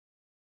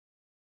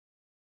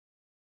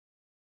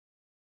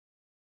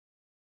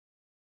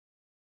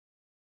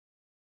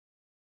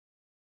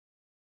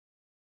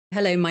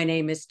Hello, my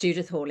name is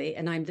Judith Hawley,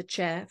 and I'm the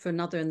chair for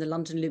another in the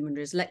London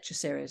Luminaries lecture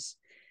series.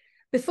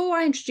 Before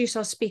I introduce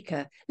our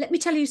speaker, let me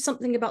tell you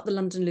something about the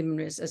London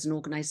Luminaries as an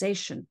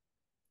organisation.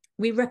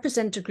 We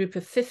represent a group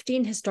of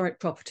 15 historic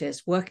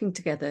properties working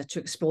together to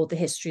explore the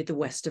history of the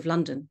West of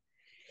London.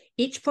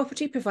 Each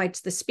property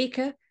provides the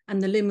speaker, and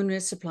the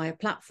Luminaries supply a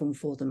platform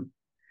for them.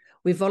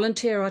 We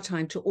volunteer our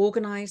time to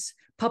organise,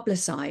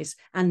 publicise,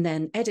 and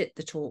then edit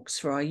the talks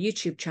for our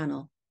YouTube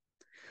channel.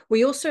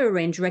 We also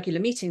arrange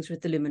regular meetings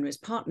with the Luminaries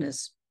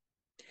partners.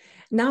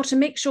 Now, to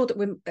make sure that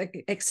we're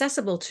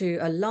accessible to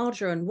a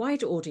larger and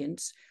wider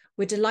audience,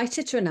 we're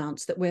delighted to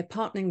announce that we're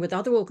partnering with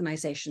other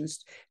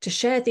organisations to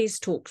share these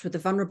talks with the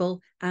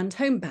vulnerable and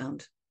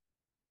homebound.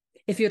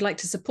 If you'd like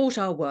to support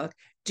our work,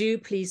 do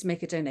please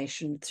make a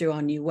donation through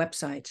our new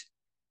website.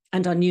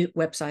 And our new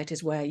website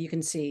is where you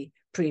can see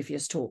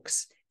previous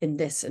talks in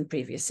this and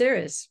previous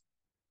series.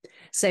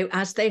 So,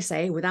 as they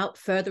say, without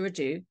further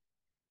ado,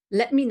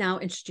 let me now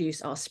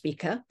introduce our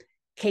speaker,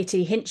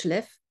 Katie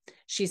Hinchliffe.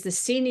 She's the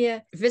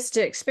Senior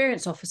Visitor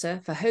Experience Officer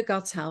for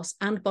Hogarth's House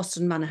and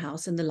Boston Manor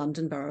House in the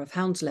London Borough of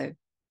Hounslow.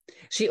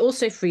 She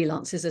also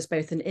freelances as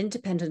both an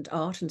independent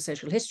art and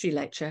social history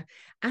lecturer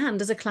and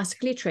as a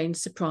classically trained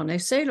soprano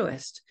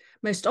soloist,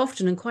 most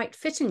often and quite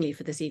fittingly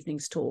for this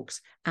evening's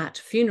talks, at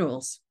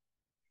funerals.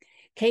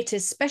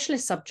 Katie's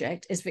specialist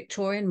subject is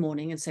Victorian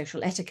mourning and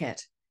social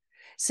etiquette.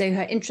 So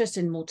her interest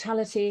in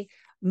mortality,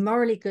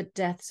 morally good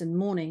deaths and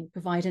mourning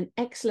provide an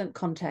excellent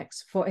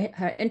context for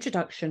her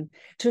introduction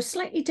to a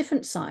slightly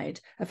different side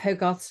of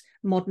Hogarth's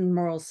modern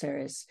moral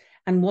series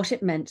and what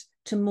it meant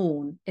to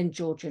mourn in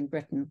Georgian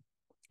Britain.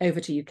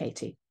 Over to you,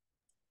 Katie.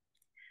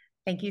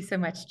 Thank you so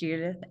much,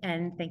 Judith,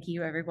 and thank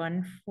you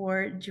everyone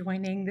for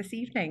joining this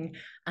evening.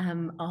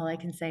 All I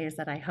can say is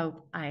that I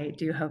hope I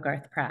do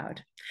Hogarth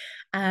proud.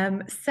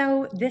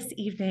 So this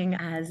evening,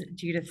 as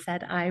Judith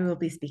said, I will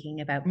be speaking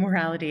about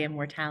morality and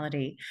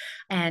mortality,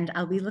 and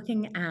I'll be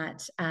looking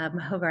at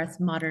Hogarth's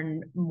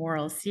modern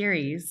moral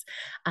series.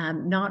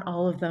 Not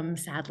all of them,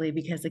 sadly,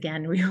 because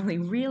again, we only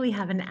really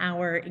have an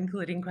hour,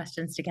 including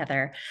questions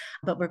together,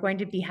 but we're going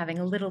to be having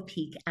a little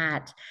peek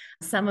at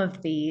some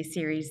of the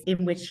series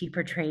in which he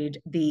portrayed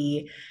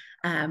the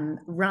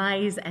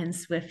rise and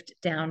swift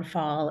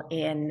downfall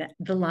in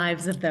the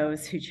lives of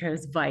those who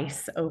chose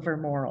vice over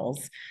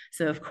morals.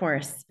 So, of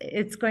course,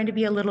 it's going to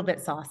be a little bit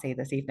saucy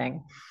this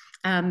evening.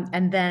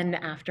 And then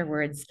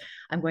afterwards,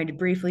 I'm going to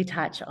briefly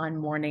touch on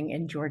mourning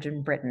in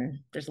Georgian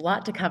Britain. There's a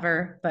lot to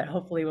cover, but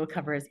hopefully we'll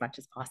cover as much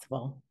as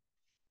possible.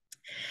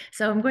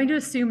 So I'm going to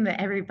assume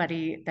that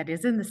everybody that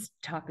is in this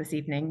talk this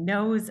evening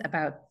knows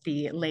about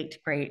the late,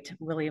 great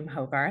William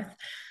Hogarth,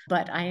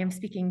 but I am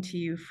speaking to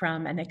you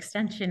from an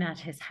extension at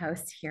his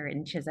house here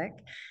in Chiswick.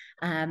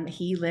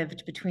 He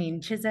lived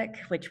between Chiswick,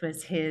 which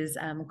was his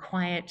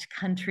quiet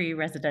country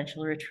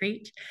residential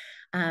retreat,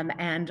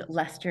 and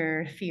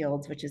Leicester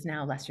Fields, which is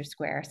now Leicester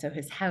Square. So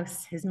his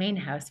house, his main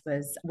house,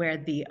 was where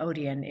the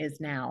Odeon is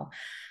now.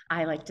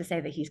 I like to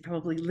say that he's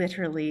probably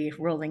literally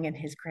rolling in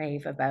his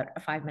grave about a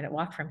 5-minute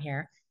walk from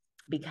here,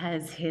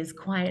 because his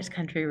quiet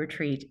country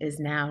retreat is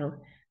now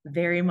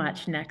very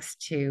much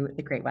next to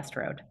the Great West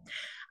Road.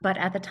 But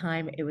at the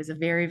time, it was a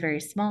very, very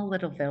small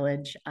little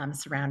village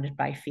surrounded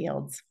by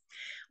fields.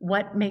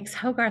 What makes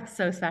Hogarth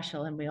so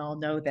special, and we all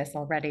know this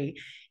already,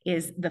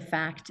 is the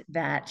fact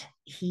that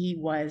he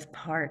was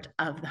part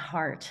of the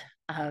heart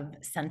of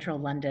central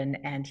London,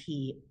 and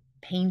he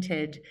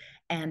painted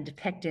and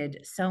depicted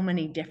so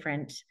many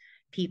different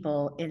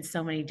people in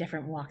so many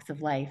different walks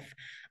of life,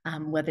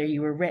 whether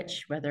you were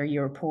rich, whether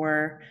you were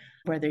poor,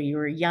 whether you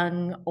were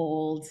young,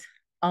 old,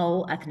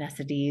 all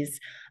ethnicities,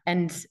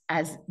 and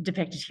as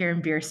depicted here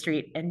in Beer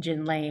Street and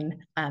Gin Lane,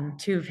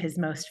 two of his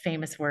most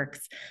famous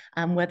works,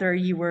 whether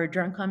you were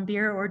drunk on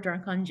beer or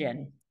drunk on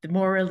gin, the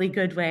morally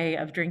good way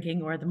of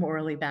drinking or the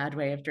morally bad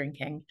way of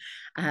drinking,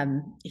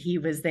 he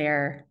was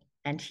there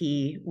and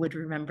he would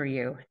remember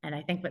you. And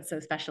I think what's so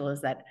special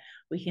is that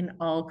we can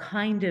all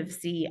kind of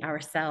see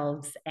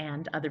ourselves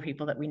and other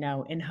people that we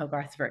know in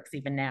Hogarth's works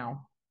even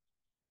now.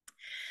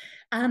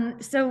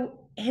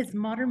 So his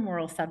modern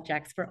moral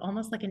subjects were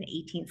almost like an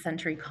 18th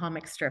century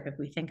comic strip, if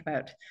we think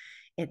about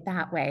it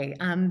that way.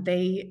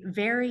 They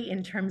vary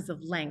in terms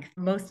of length.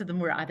 Most of them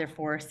were either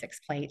 4 or 6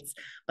 plates,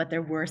 but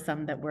there were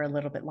some that were a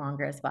little bit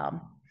longer as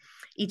well.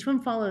 Each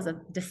one follows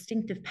a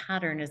distinctive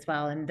pattern as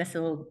well, and this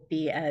will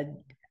be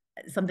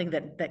something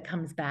that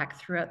comes back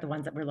throughout the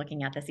ones that we're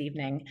looking at this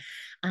evening.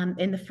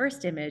 In the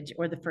first image,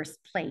 or the first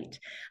plate,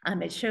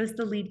 it shows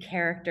the lead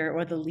character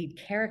or the lead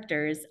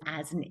characters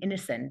as an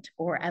innocent,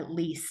 or at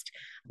least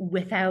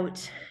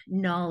without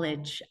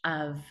knowledge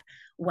of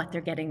what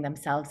they're getting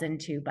themselves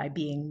into by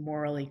being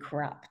morally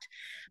corrupt.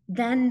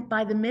 Then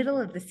by the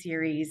middle of the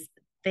series,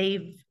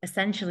 they've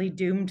essentially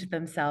doomed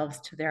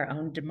themselves to their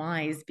own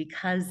demise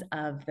because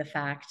of the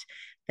fact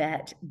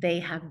that they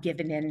have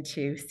given in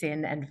to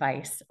sin and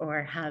vice,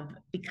 or have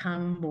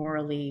become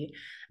morally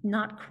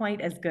not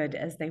quite as good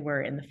as they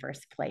were in the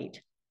first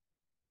plate.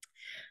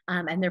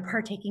 And they're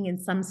partaking in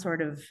some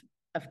sort of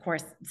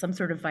course, some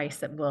sort of vice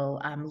that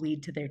will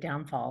lead to their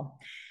downfall.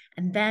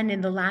 And then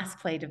in the last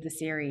plate of the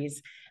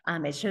series,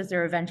 it shows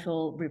their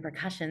eventual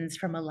repercussions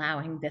from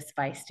allowing this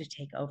vice to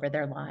take over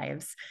their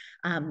lives.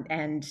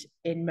 And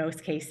in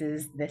most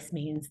cases, this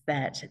means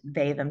that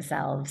they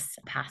themselves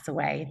pass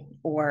away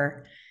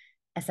or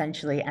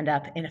essentially end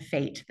up in a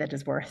fate that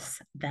is worse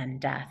than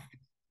death.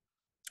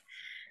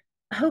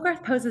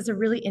 Hogarth poses a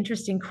really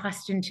interesting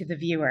question to the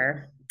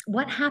viewer.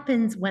 What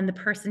happens when the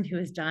person who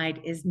has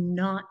died is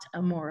not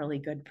a morally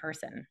good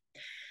person?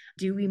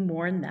 Do we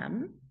mourn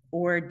them,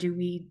 or do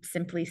we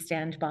simply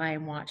stand by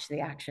and watch the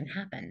action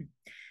happen?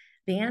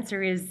 The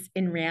answer is,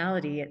 in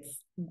reality,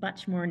 it's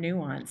much more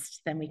nuanced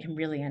than we can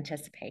really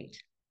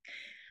anticipate.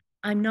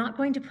 I'm not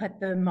going to put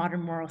the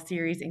Modern Moral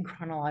series in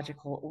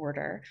chronological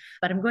order,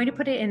 but I'm going to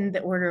put it in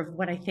the order of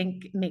what I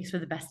think makes for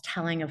the best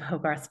telling of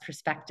Hogarth's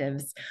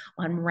perspectives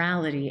on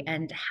morality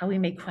and how we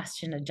may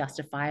question a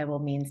justifiable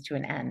means to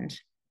an end.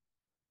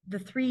 The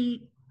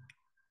three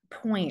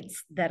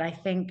points that I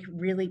think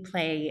really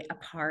play a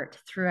part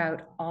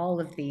throughout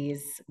all of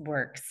these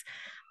works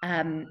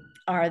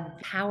are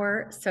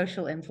power,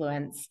 social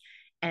influence,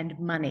 and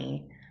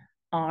money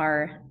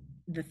are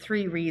the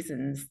three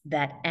reasons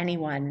that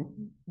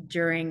anyone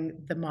during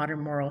the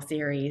Modern Moral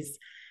series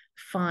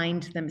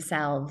find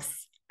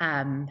themselves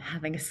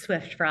having a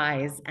swift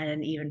rise and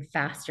an even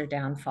faster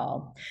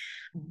downfall.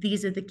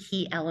 These are the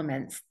key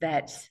elements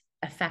that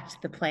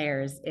affect the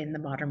players in the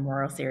Modern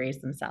Moral series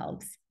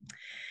themselves.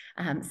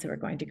 So we're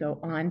going to go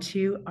on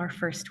to our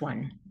first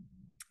one.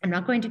 I'm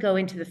not going to go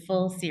into the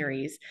full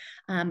series,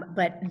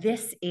 but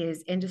this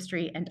is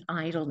Industry and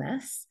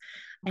Idleness.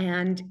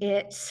 And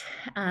it dates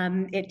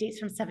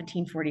from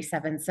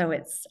 1747, so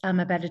it's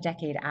about a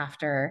decade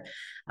after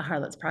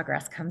Harlot's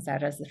Progress comes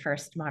out as the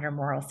first Modern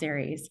Moral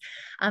series.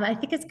 I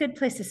think it's a good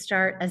place to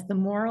start, as the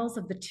morals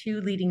of the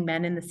two leading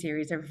men in the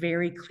series are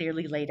very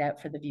clearly laid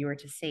out for the viewer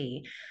to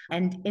see.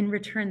 And in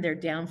return, their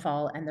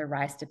downfall and their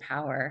rise to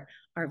power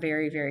are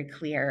very, very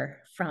clear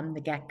from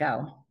the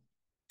get-go.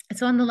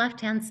 So on the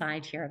left-hand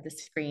side here of the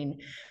screen,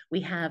 we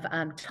have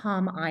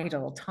Tom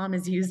Idle. Tom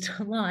is used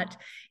a lot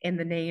in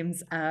the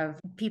names of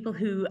people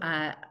who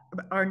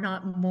are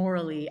not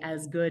morally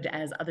as good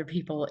as other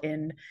people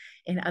in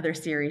other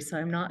series. So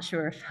I'm not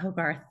sure if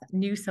Hogarth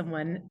knew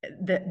someone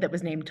that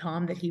was named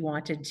Tom that he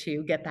wanted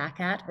to get back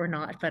at or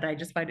not, but I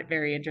just find it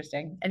very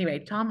interesting.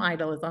 Anyway, Tom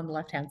Idle is on the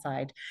left-hand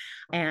side,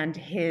 and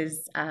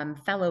his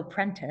fellow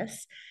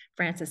apprentice,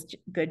 Francis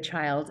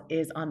Goodchild,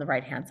 is on the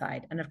right-hand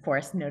side. And of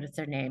course, notice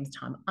their names,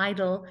 Tom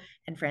Idle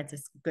and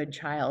Francis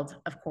Goodchild.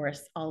 Of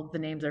course, all of the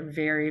names are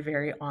very,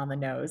 very on the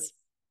nose.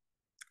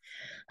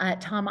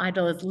 Tom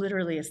Idle is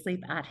literally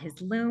asleep at his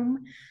loom,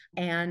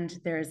 and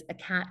there's a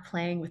cat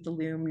playing with the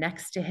loom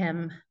next to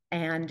him,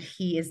 and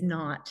he is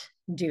not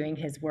doing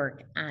his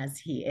work as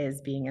he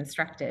is being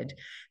instructed.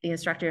 The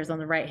instructor is on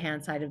the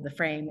right-hand side of the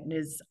frame and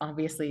is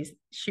obviously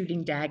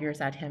shooting daggers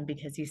at him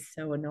because he's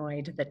so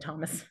annoyed that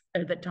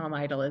Tom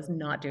Idle is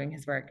not doing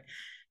his work.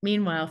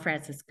 Meanwhile,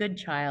 Francis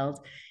Goodchild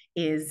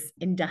is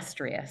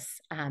industrious,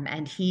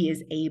 and he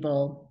is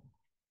able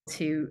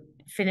to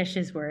finish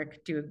his work,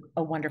 do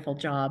a wonderful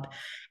job.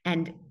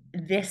 And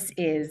this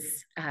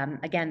is,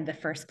 again, the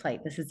first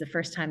plate. This is the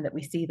first time that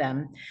we see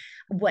them.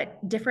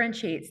 What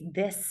differentiates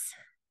this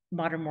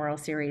Modern Moral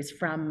series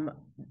from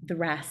the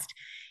rest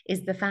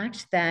is the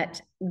fact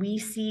that we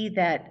see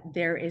that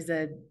there is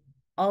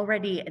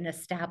already an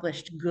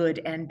established good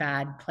and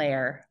bad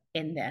player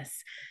in this.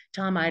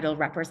 Tom Idle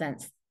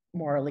represents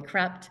morally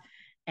corrupt,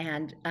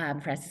 and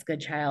Francis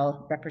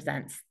Goodchild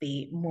represents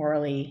the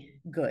morally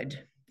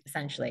good,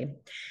 essentially.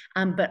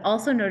 But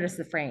also notice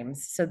the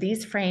frames. So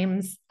these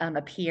frames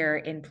appear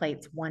in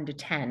plates 1 to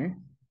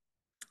 10,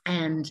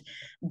 and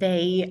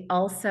they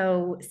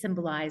also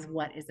symbolize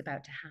what is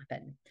about to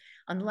happen.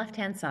 On the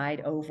left-hand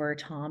side over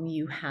Tom,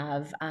 you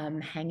have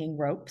hanging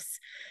ropes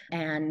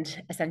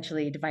and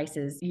essentially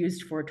devices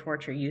used for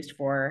torture, used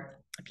for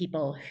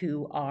people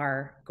who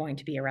are going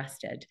to be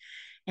arrested.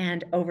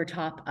 And over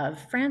top of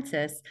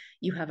Francis,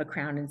 you have a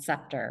crown and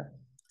scepter.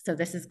 So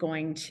this is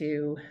going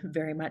to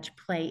very much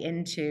play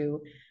into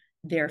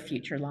their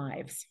future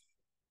lives.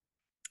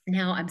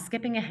 Now I'm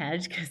skipping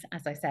ahead because,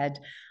 as I said,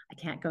 I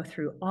can't go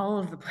through all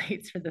of the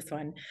plates for this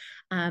one,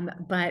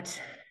 but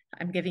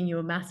I'm giving you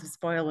a massive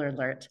spoiler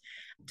alert.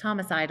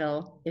 Thomas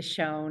Idle is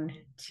shown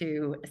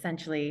to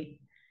essentially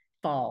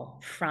fall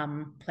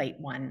from plate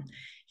 1.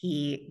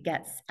 He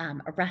gets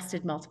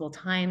arrested multiple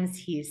times.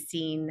 He is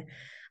seen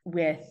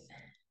with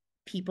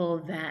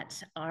people that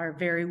are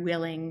very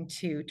willing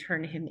to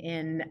turn him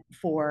in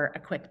for a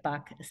quick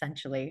buck,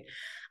 essentially.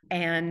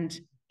 And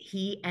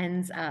he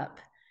ends up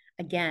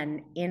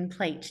again in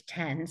plate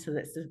 10, so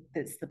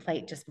that's the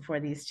plate just before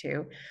these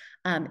two,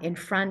 in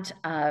front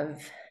of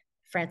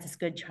Francis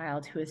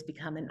Goodchild, who has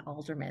become an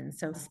alderman.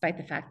 So despite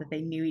the fact that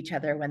they knew each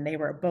other when they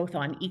were both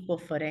on equal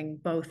footing,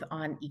 both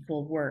on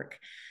equal work,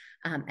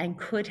 and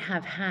could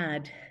have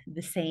had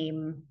the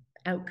same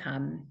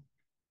outcome,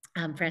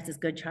 Francis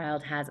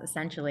Goodchild has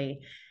essentially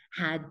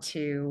had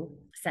to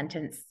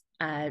sentence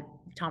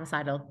Thomas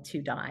Idle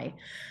to die.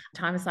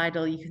 Thomas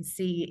Idle, you can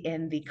see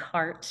in the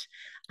cart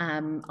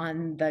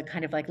on the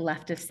kind of like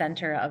left of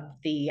center of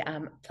the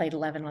plate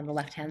 11 on the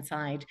left-hand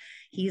side,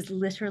 he's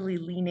literally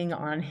leaning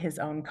on his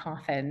own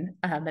coffin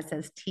that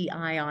says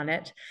TI on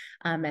it.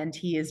 And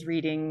he is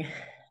reading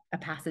a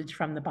passage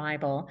from the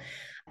Bible,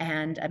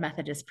 and a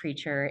Methodist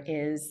preacher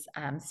is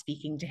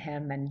speaking to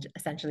him and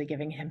essentially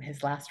giving him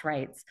his last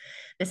rites.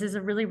 This is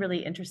a really,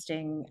 really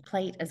interesting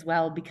plate as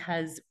well,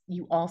 because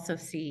you also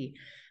see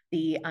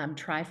the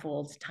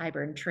trifold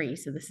Tyburn tree.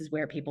 So this is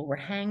where people were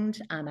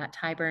hanged at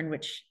Tyburn,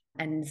 which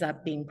ends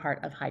up being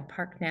part of Hyde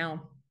Park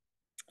now.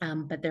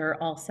 But there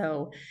are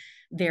also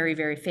very,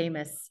 very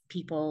famous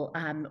people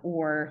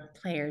or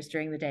players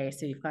during the day.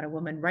 So you've got a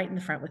woman right in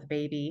the front with a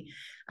baby,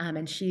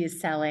 and she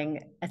is selling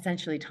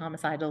essentially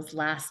Thomas Idle's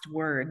last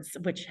words,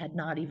 which had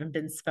not even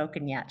been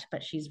spoken yet,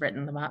 but she's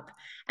written them up,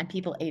 and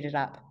people ate it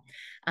up.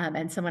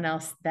 And someone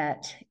else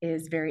that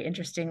is very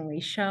interestingly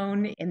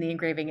shown in the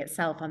engraving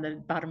itself on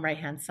the bottom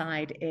right-hand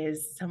side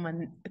is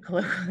someone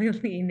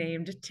colloquially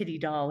named Titty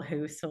Doll,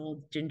 who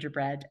sold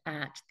gingerbread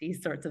at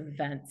these sorts of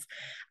events.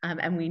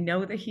 And we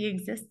know that he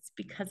exists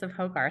because of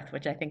Hogarth,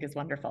 which I think is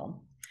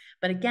wonderful.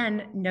 But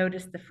again,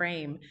 notice the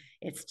frame.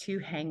 It's two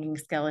hanging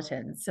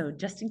skeletons. So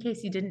just in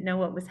case you didn't know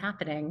what was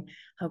happening,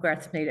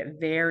 Hogarth's made it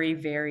very,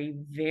 very,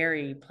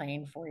 very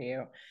plain for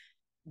you.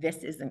 This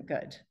isn't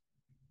good.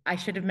 I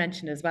should have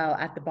mentioned as well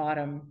at the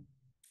bottom,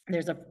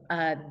 there's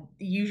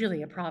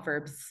usually a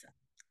Proverbs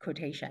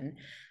quotation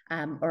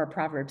or a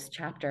Proverbs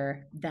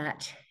chapter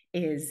that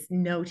is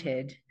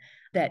noted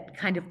that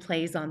kind of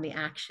plays on the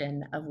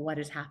action of what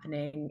is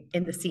happening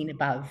in the scene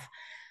above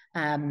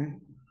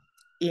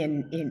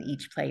in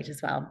each plate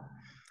as well.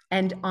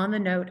 And on the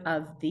note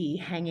of the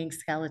hanging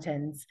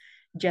skeletons,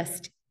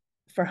 just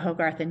for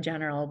Hogarth in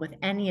general, with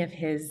any of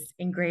his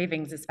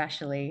engravings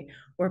especially,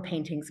 or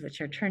paintings which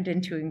are turned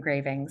into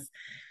engravings,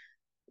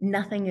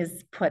 nothing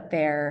is put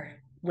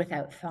there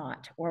without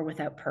thought or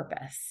without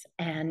purpose.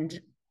 And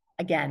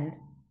again,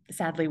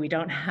 sadly, we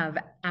don't have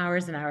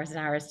hours and hours and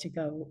hours to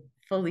go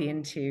fully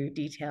into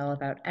detail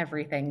about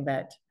everything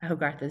that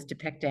Hogarth is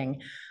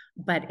depicting,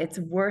 but it's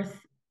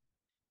worth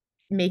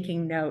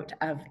making note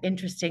of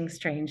interesting,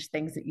 strange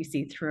things that you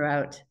see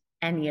throughout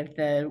any of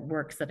the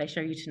works that I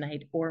show you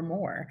tonight or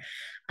more.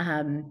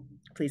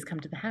 Please come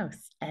to the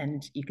house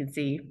and you can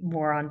see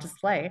more on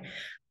display.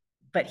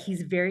 But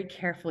he's very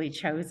carefully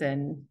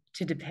chosen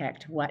to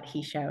depict what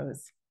he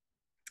shows.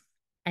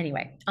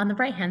 Anyway, on the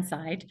right-hand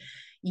side,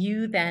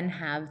 you then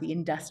have the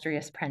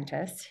industrious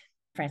apprentice,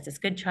 Francis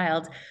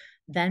Goodchild,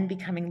 then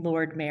becoming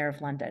Lord Mayor of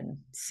London.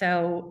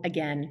 So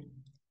again,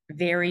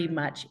 very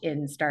much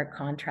in stark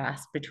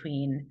contrast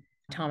between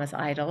Thomas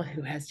Idle,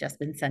 who has just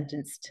been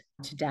sentenced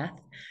to death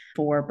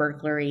for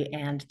burglary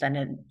and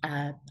then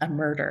a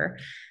murder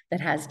that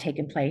has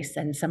taken place,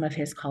 and some of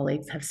his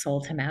colleagues have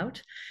sold him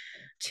out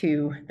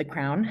to the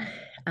crown.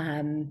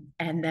 And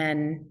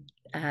then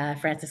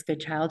Francis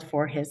Goodchild,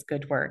 for his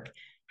good work,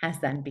 has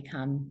then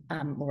become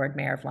Lord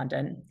Mayor of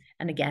London.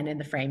 And again, in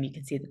the frame, you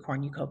can see the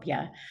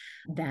cornucopia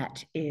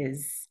that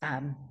is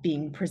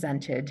being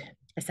presented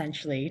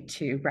essentially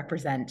to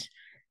represent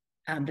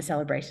the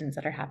celebrations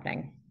that are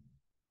happening.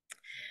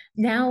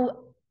 Now,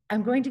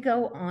 I'm going to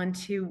go on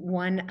to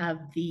one of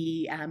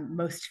the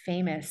most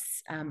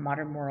famous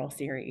modern moral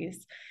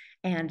series,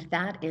 and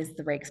that is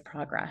the Rake's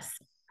Progress.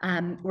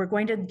 We're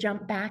going to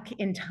jump back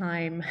in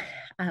time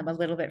a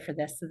little bit for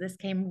this. So this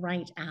came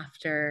right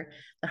after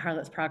the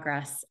Harlot's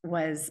Progress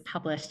was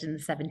published in the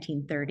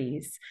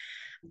 1730s.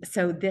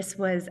 So this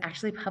was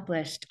actually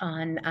published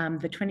on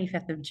the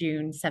 25th of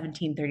June,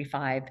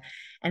 1735.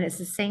 And it's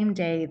the same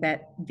day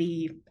that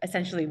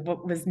essentially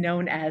what was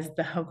known as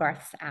the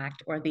Hogarth's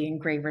Act, or the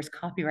Engravers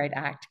Copyright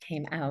Act,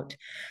 came out.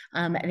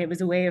 And it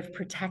was a way of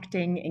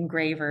protecting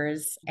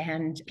engravers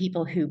and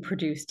people who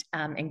produced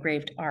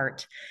engraved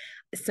art,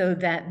 so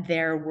that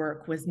their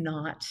work was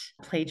not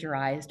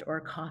plagiarized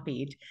or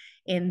copied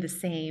in the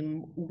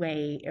same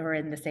way or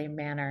in the same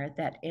manner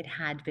that it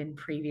had been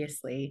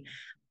previously.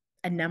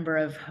 A number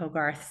of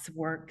Hogarth's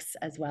works,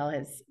 as well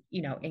as,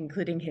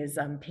 including his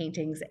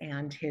paintings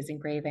and his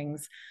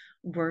engravings,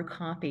 were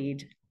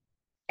copied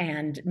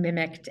and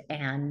mimicked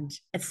and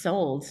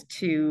sold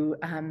to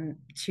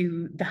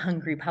the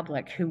hungry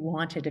public who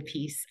wanted a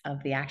piece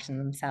of the action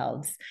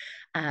themselves.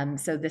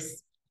 So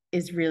this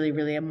is really,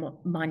 really a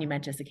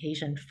monumentous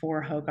occasion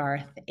for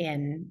Hogarth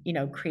in,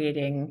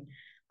 creating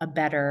a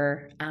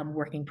better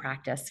working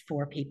practice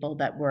for people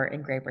that were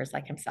engravers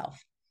like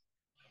himself.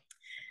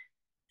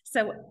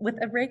 So with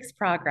A Rake's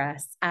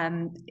Progress,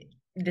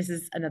 this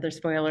is another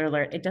spoiler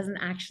alert, it doesn't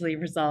actually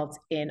result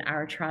in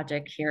our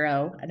tragic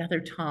hero, another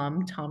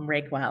Tom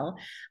Rakewell,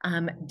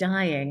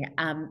 dying.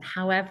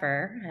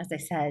 However, as I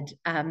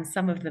said,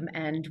 some of them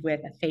end with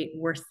a fate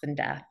worse than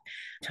death.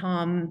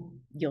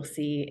 Tom, you'll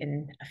see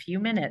in a few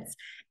minutes,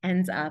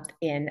 ends up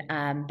in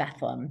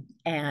Bethlehem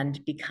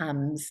and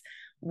becomes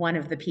one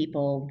of the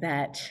people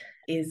that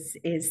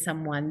is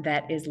someone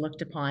that is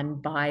looked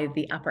upon by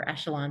the upper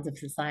echelons of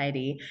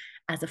society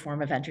as a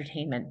form of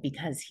entertainment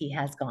because he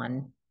has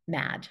gone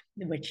mad,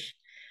 which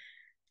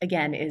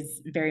again,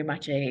 is very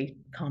much a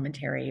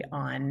commentary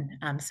on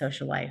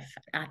social life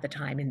at the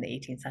time in the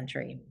 18th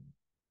century.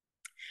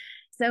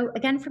 So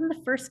again, from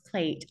the first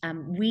plate,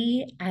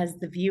 we as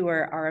the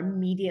viewer are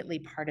immediately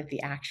part of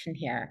the action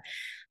here.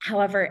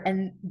 However,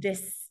 and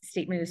this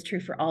statement is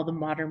true for all the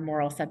modern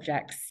moral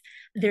subjects,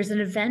 there's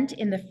an event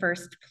in the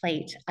first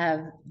plate of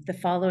the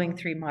following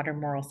three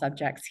modern moral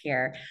subjects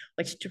here,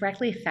 which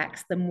directly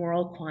affects the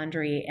moral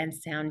quandary and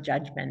sound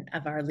judgment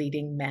of our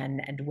leading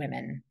men and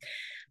women.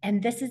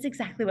 And this is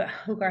exactly what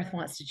Hogarth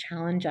wants to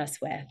challenge us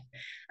with.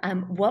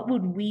 What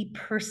would we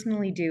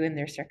personally do in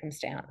their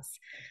circumstance?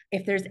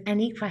 If there's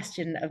any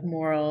question of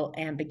moral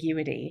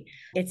ambiguity,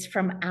 it's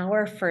from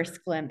our first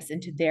glimpse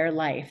into their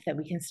life that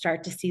we can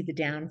start to see the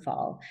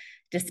downfall,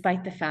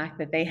 despite the fact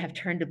that they have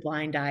turned a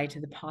blind eye to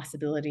the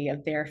possibility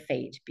of their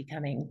fate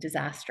becoming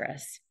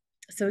disastrous.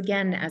 So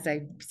again, as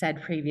I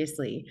said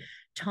previously,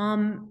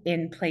 Tom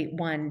in plate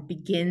one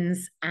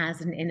begins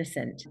as an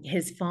innocent.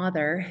 His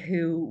father,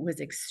 who was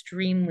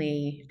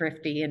extremely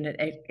thrifty and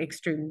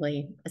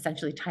extremely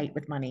essentially tight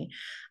with money,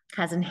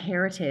 has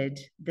inherited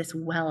this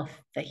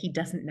wealth that he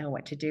doesn't know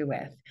what to do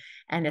with.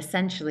 And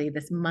essentially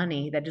this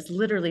money that is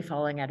literally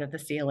falling out of the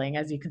ceiling,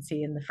 as you can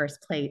see in the first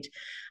plate,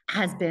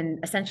 has been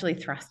essentially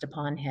thrust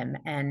upon him,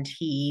 and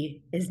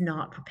he is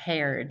not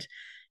prepared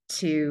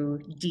to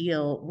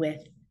deal with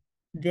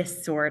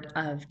this sort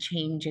of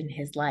change in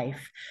his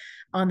life.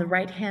 On the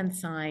right-hand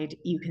side,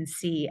 you can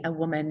see a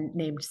woman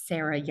named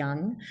Sarah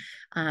Young,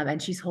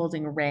 and she's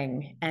holding a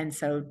ring. And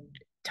so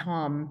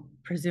Tom,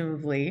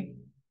 presumably,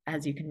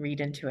 as you can read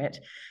into it,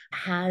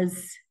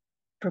 has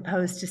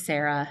proposed to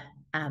Sarah,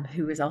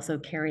 who is also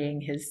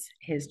carrying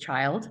his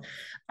child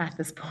at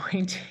this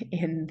point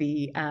in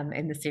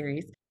the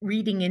series.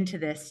 Reading into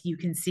this, you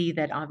can see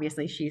that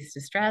obviously she's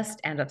distressed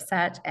and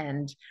upset,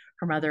 and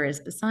her mother is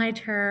beside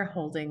her,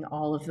 holding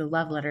all of the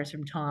love letters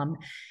from Tom.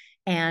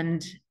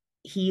 And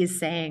he is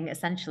saying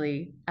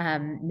essentially,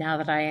 now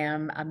that I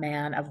am a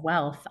man of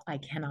wealth, I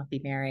cannot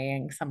be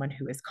marrying someone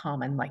who is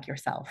common like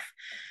yourself.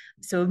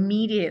 So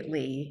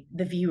immediately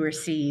the viewer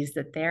sees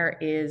that there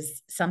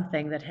is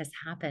something that has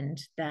happened,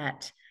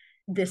 that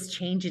this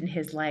change in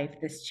his life,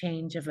 this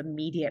change of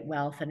immediate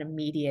wealth and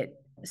immediate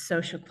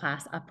social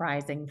class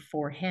uprising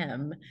for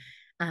him,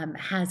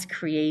 has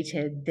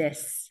created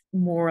this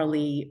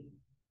morally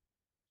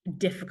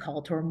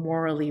difficult or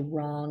morally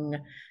wrong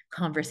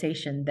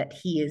conversation that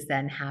he is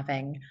then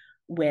having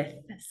with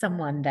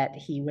someone that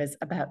he was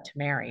about to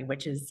marry,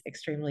 which is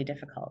extremely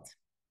difficult.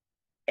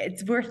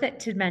 It's worth it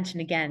to mention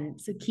again,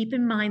 so keep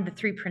in mind the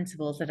three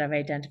principles that I've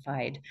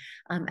identified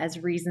as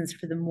reasons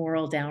for the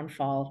moral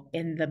downfall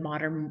in the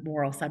modern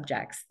moral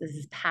subjects. This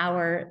is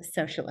power,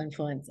 social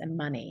influence, and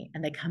money,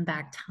 and they come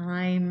back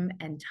time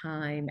and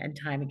time and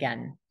time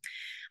again.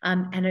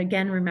 And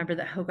again, remember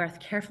that Hogarth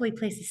carefully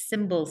places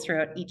symbols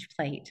throughout each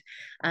plate,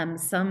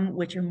 some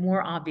which are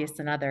more obvious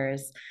than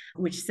others,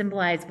 which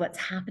symbolize what's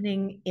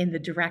happening in the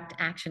direct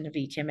action of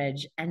each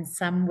image, and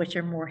some which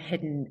are more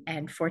hidden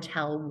and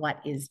foretell what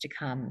is to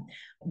come.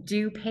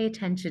 Do pay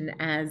attention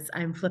as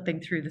I'm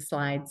flipping through the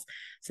slides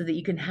so that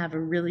you can have a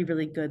really,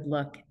 really good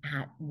look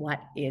at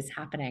what is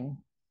happening.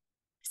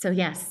 So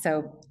yes,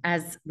 so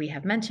as we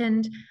have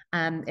mentioned,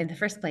 in the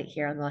first plate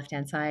here on the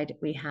left-hand side,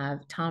 we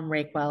have Tom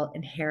Rakewell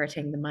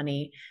inheriting the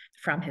money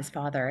from his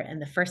father,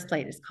 and the first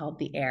plate is called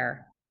The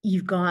Heir.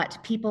 You've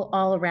got people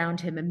all around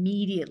him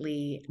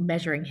immediately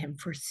measuring him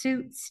for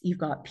suits. You've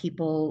got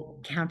people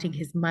counting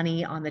his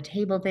money on the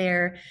table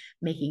there,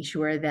 making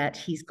sure that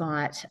he's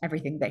got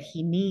everything that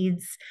he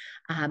needs,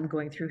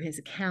 going through his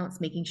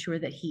accounts, making sure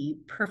that he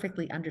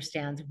perfectly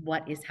understands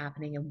what is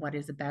happening and what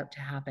is about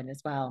to happen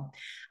as well.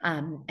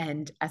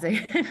 And as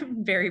I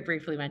very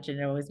briefly mentioned,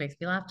 it always makes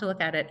me laugh to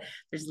look at it.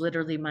 There's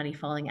literally money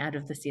falling out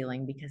of the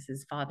ceiling because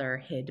his father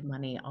hid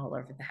money all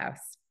over the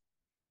house,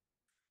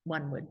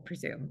 one would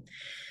presume.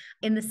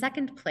 In the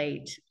second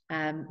plate,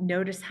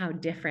 notice how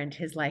different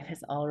his life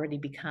has already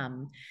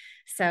become.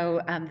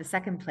 So the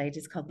second plate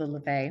is called The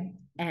Levee,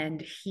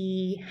 and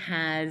he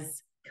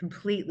has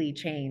completely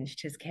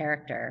changed his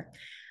character.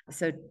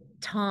 So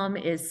Tom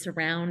is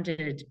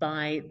surrounded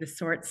by the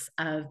sorts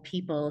of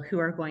people who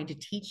are going to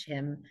teach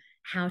him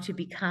how to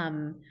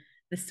become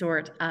the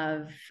sort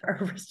of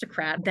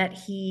aristocrat that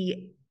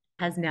he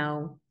has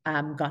now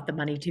got the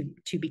money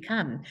to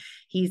become.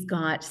 He's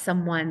got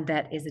someone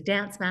that is a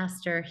dance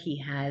master. He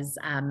has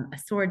a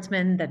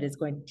swordsman that is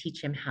going to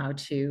teach him how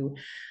to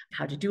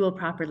duel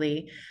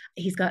properly.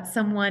 He's got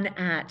someone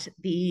at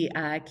the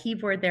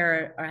keyboard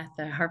there, or at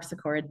the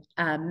harpsichord,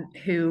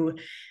 who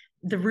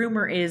the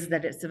rumor is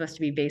that it's supposed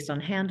to be based on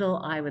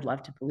Handel. I would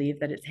love to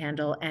believe that it's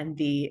Handel. And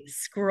the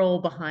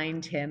scroll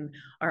behind him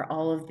are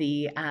all of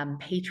the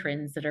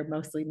patrons that are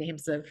mostly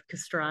names of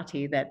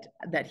castrati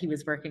that he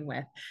was working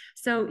with.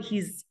 So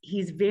he's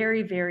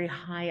very, very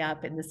high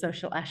up in the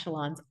social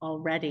echelons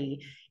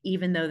already,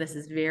 even though this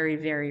is very,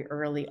 very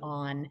early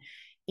on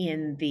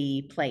in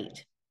the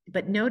plate.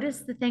 But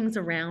notice the things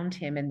around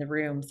him in the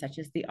room, such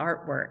as the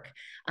artwork.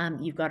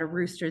 You've got a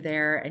rooster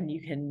there, and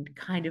you can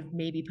kind of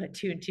maybe put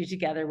two and two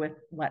together with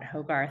what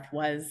Hogarth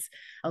was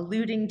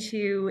alluding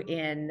to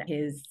in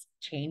his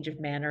change of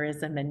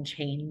mannerism and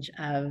change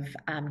of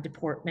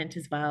deportment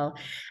as well.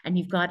 And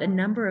you've got a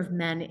number of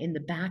men in the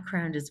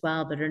background as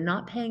well that are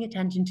not paying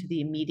attention to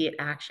the immediate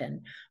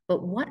action,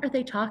 but what are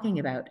they talking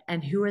about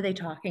and who are they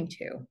talking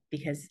to?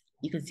 Because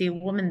you can see a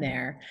woman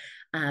there,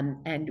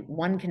 and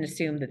one can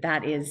assume that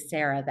that is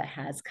Sarah that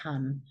has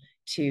come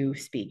to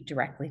speak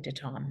directly to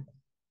Tom.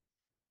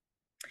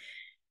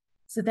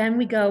 So then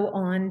we go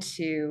on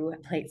to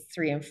plates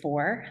 3 and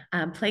 4.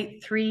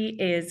 Plate 3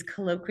 is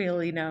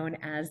colloquially known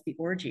as the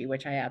orgy,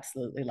 which I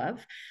absolutely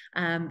love.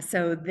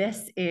 So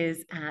this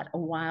is at a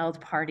wild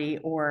party,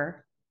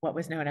 or what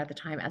was known at the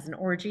time as an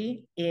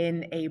orgy,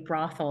 in a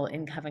brothel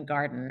in Covent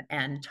Garden.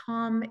 And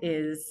Tom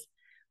is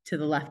to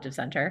the left of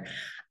center,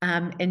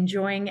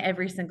 enjoying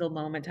every single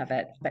moment of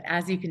it. But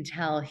as you can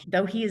tell,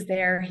 though he is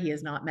there, he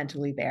is not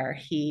mentally there.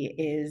 He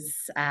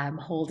is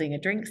holding a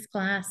drinks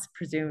glass,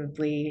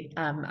 presumably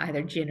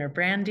either gin or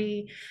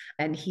brandy,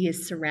 and he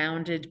is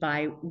surrounded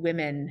by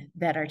women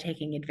that are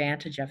taking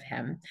advantage of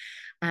him.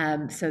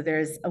 So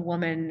there's a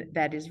woman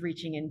that is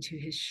reaching into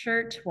his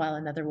shirt while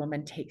another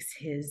woman takes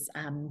his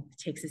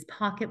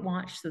pocket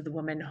watch. So the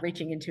woman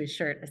reaching into his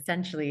shirt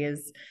essentially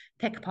is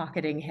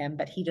pickpocketing him,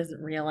 but he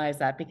doesn't realize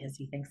that because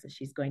he thinks that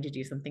she's going to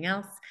do something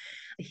else.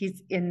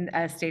 He's in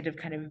a state of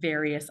kind of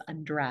various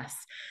undress.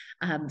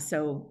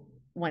 So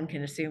one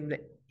can assume that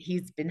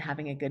he's been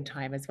having a good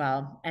time as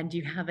well. And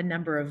you have a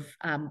number of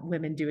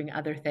women doing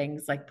other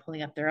things like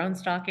pulling up their own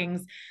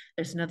stockings.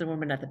 There's another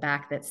woman at the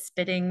back that's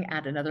spitting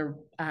at another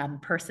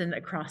person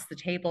across the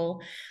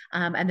table.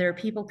 And there are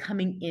people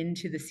coming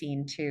into the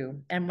scene too.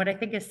 And what I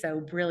think is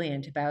so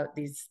brilliant about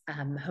these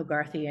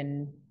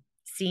Hogarthian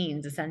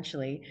scenes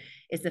essentially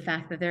is the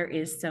fact that there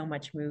is so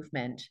much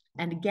movement.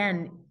 And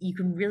again, you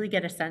can really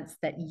get a sense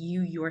that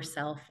you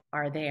yourself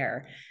are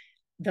there.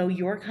 Though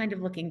you're kind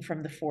of looking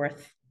from the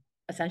fourth,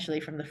 essentially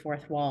from the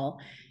fourth wall,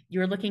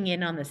 you're looking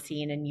in on the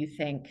scene and you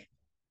think,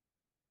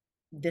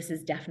 this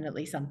is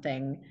definitely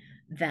something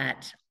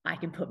that I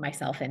can put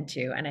myself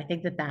into. And I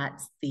think that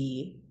that's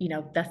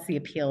the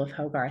appeal of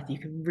Hogarth. You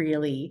can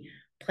really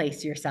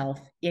place yourself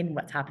in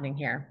what's happening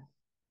here.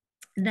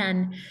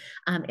 Then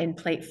in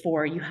plate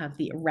 4, you have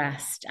the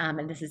arrest,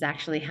 and this is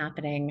actually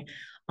happening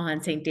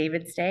on St.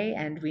 David's Day,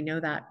 and we know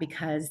that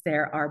because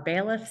there are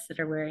bailiffs that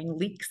are wearing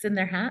leeks in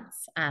their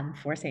hats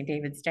for St.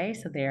 David's Day,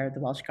 so they are the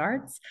Welsh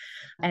Guards,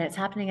 and it's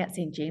happening at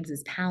St.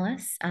 James's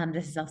Palace.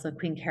 This is also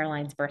Queen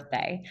Caroline's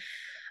birthday.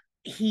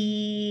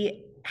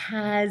 He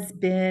has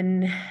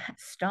been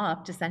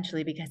stopped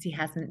essentially because he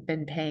hasn't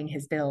been paying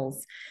his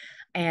bills,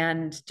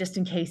 and just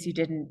in case you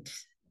didn't,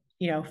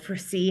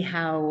 foresee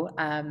how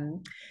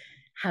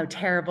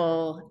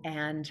terrible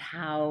and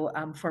how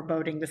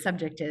foreboding the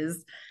subject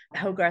is,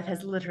 Hogarth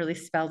has literally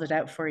spelled it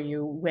out for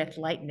you with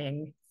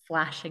lightning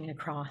flashing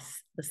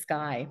across the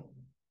sky.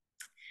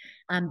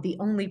 The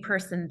only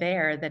person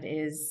there that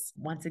is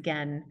once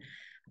again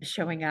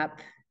showing up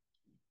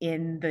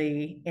in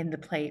the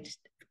plate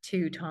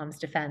to Tom's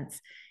defense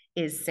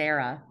is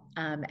Sarah,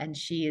 and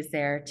she is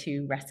there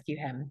to rescue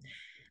him.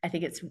 I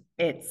think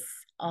it's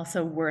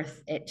also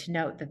worth it to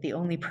note that the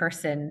only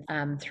person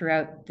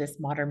throughout this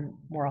modern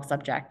moral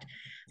subject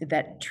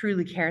that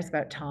truly cares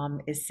about Tom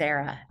is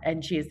Sarah,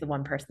 and she is the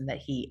one person that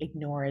he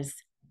ignores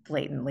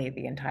blatantly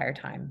the entire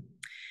time.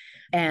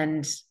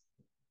 And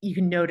you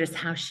can notice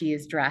how she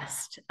is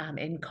dressed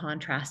in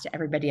contrast to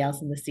everybody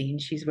else in the scene.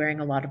 She's wearing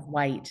a lot of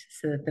white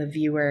so that the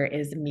viewer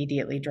is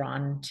immediately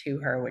drawn to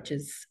her, which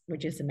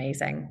is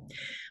amazing.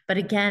 But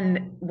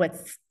again,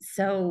 what's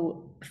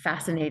so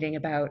fascinating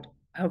about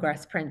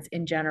Hogarth's prints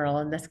in general,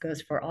 and this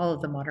goes for all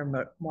of the modern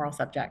moral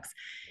subjects,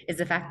 is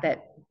the fact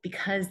that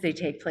because they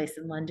take place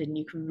in London,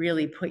 you can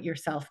really put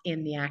yourself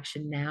in the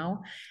action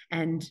now.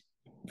 And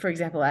for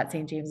example, at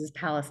St. James's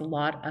Palace, a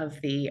lot of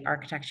the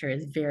architecture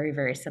is very,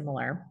 very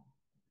similar.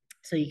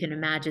 So you can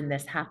imagine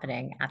this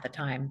happening at the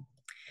time.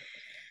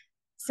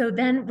 So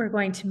then we're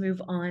going to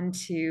move on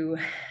to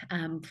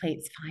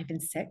plates 5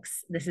 and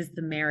 6. This is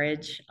the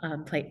marriage,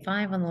 plate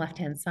 5 on the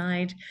left-hand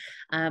side.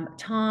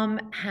 Tom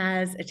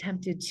has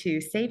attempted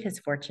to save his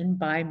fortune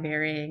by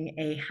marrying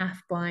a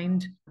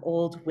half-blind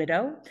old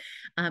widow.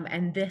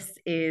 And this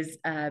is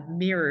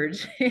mirrored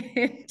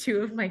in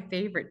two of my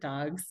favorite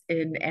dogs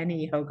in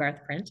any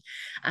Hogarth print,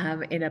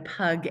 in a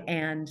pug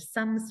and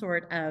some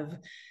sort of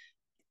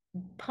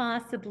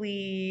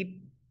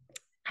possibly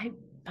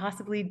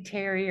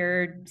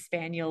terrier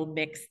spaniel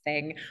mix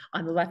thing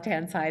on the left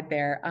hand side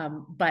there,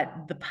 but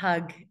the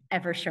pug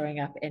ever showing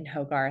up in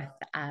Hogarth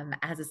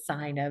as a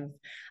sign of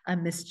a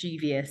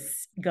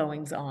mischievous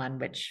goings on,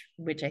 which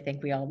I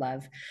think we all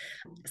love.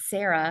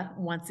 Sarah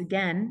once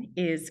again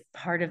is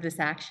part of this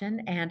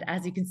action, and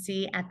as you can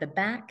see at the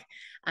back,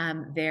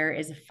 there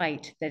is a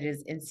fight that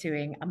is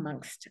ensuing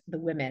amongst the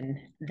women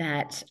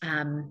that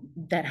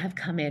have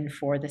come in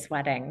for this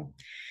wedding.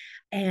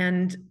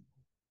 And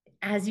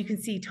as you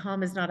can see,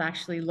 Tom is not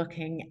actually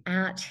looking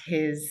at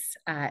his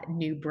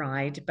new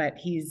bride, but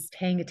he's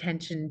paying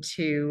attention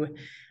to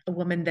a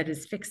woman that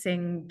is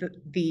fixing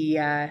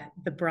the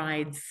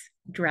bride's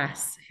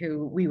dress,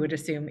 who we would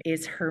assume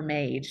is her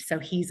maid. So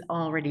he's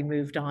already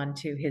moved on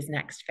to his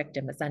next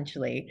victim,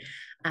 essentially,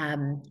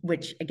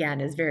 which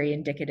again is very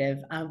indicative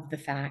of the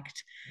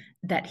fact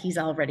that he's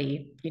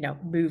already,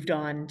 moved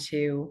on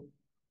to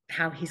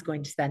how he's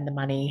going to spend the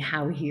money,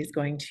 how he's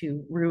going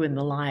to ruin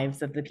the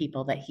lives of the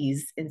people that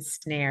he's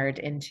ensnared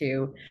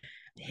into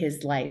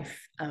his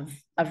life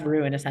of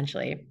ruin,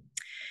 essentially.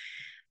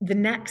 The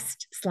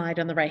next slide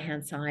on the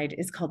right-hand side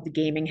is called The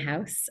Gaming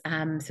House.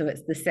 So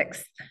it's the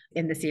 6th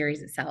in the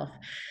series itself.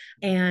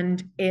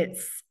 And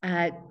it's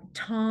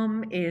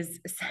Tom is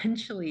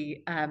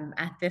essentially,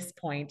 at this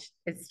point,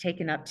 it's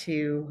taken up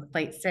to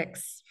plate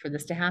 6 for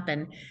this to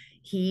happen.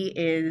 He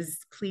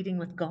is pleading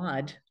with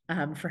God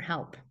for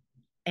help.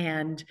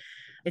 And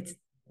it's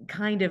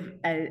kind of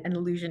an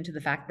allusion to the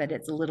fact that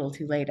it's a little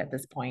too late at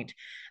this point.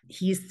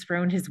 He's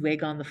thrown his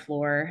wig on the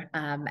floor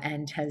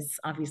and has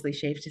obviously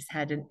shaved his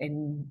head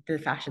in the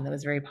fashion that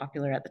was very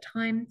popular at the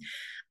time.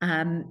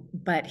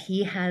 But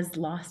he has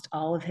lost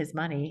all of his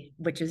money,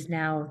 which is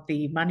now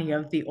the money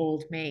of the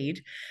old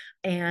maid.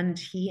 And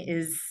he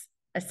is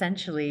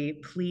essentially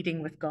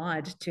pleading with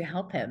God to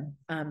help him.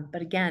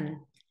 But again,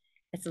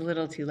 it's a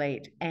little too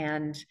late.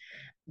 And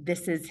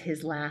this is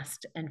his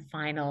last and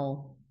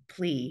final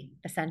plea,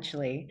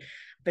 essentially,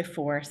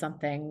 before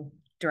something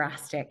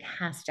drastic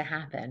has to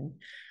happen,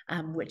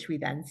 which we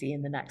then see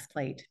in the next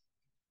plate.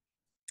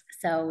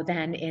 So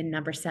then in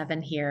number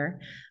 7 here,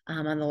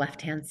 on the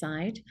left-hand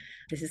side,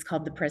 this is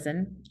called The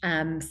Prison.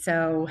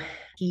 So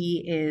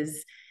he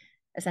is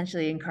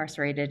essentially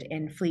incarcerated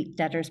in Fleet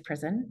Debtors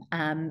Prison,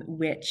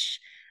 which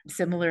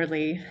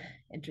similarly,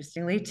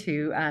 interestingly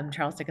to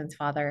Charles Dickens'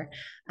 father,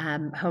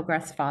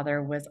 Hogarth's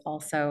father was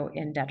also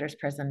in debtors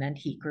prison, and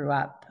he grew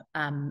up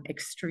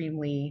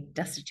extremely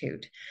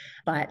destitute,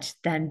 but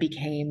then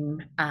became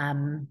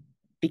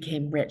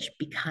rich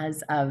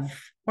because of,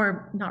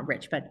 or not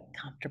rich, but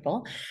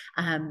comfortable,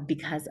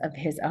 because of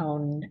his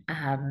own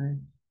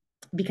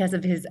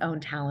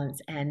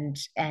talents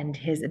and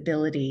his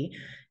ability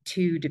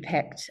to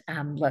depict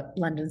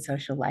London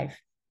social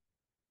life.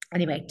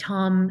 Anyway,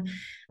 Tom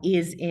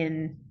is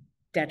in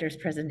debtor's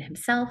prison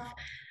himself,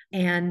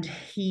 and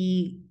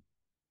he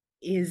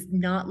is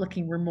not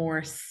looking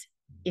remorse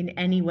in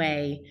any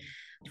way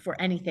for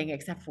anything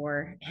except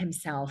for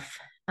himself.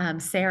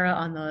 Sarah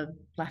on the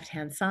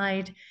left-hand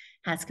side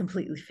has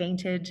completely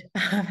fainted.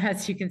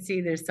 As you can see,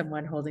 there's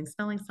someone holding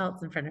smelling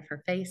salts in front of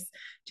her face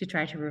to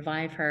try to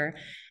revive her,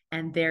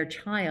 and their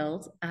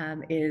child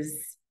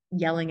is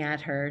yelling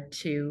at her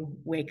to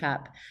wake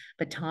up,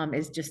 but Tom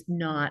is just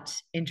not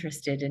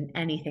interested in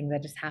anything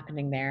that is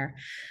happening there.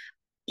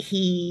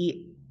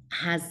 He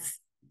has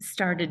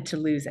started to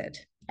lose it,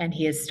 and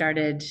he has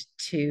started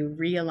to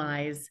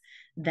realize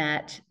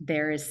that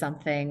there is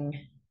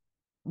something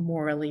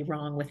morally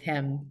wrong with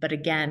him. But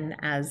again,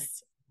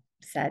 as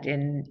said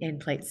in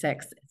plate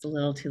 6, it's a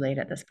little too late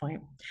at this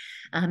point.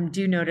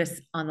 Do notice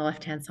on the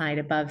left-hand side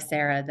above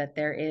Sarah that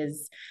there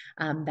is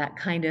that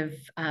kind of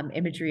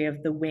imagery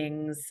of the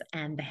wings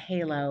and the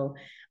halo,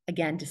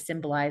 again, to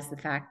symbolize the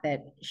fact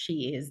that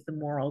she is the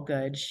moral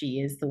good. She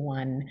is the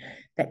one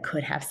that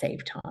could have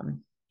saved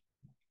Tom.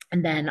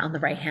 And then on the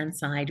right-hand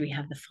side, we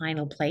have the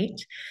final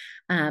plate,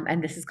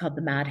 and this is called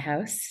the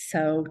Madhouse.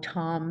 So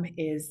Tom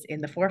is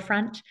in the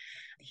forefront.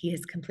 He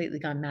has completely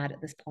gone mad at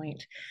this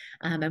point.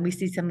 And we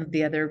see some of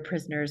the other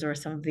prisoners or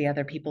some of the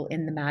other people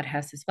in the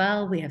madhouse as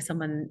well. We have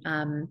someone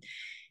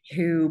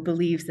who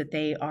believes that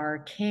they are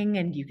king,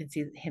 and you can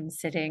see him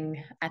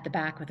sitting at the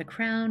back with a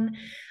crown.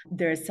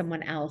 There's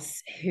someone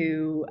else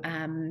who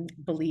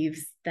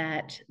believes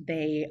that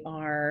they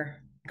are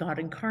God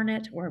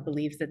incarnate, or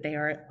believes that they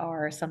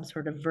are some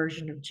sort of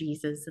version of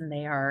Jesus, and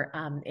they are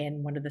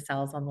in one of the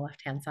cells on the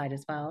left-hand side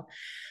as well.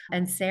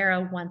 And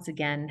Sarah, once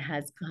again,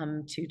 has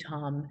come to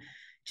Tom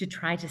to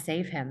try to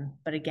save him.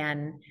 But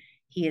again,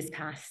 he is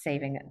past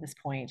saving at this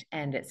point,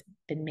 and it's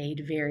been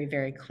made very,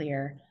 very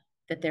clear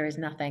that there is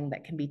nothing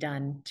that can be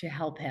done to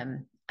help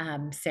him.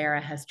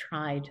 Sarah has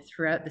tried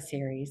throughout the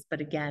series, but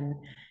again,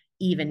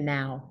 even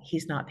now,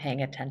 he's not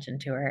paying attention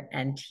to her,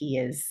 and he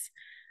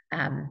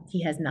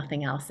has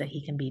nothing else that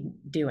he can be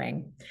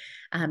doing.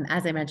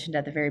 As I mentioned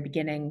at the very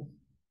beginning,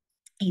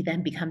 he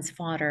then becomes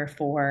fodder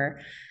for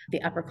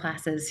the upper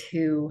classes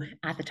who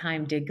at the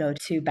time did go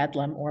to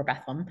Bedlam or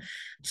Bethlehem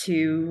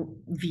to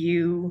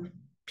view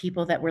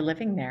people that were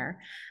living there.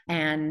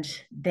 And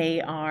they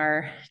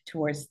are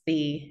towards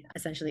the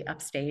essentially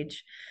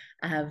upstage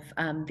of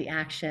the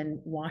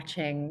action,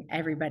 watching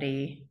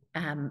everybody,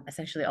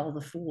 essentially all the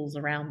fools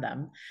around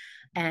them.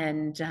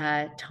 And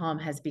Tom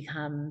has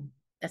become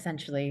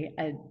essentially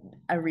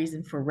a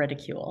reason for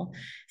ridicule.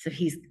 So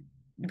he's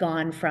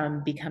gone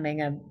from becoming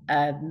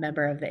a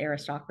member of the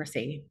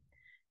aristocracy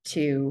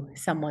to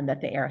someone that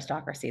the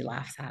aristocracy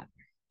laughs at.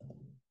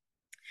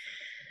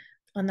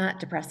 On that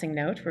depressing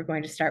note, we're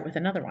going to start with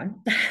another one.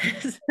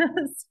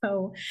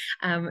 So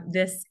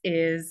this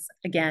is,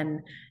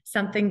 again,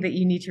 something that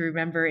you need to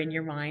remember in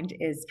your mind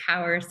is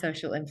power,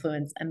 social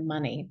influence, and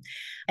money.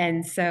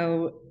 And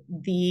so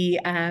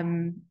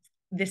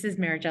this is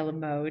Marriage a la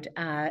Mode.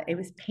 It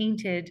was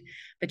painted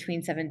between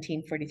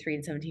 1743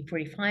 and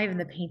 1745, and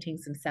the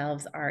paintings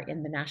themselves are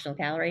in the National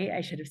Gallery.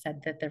 I should have said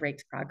that the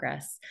Rake's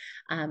Progress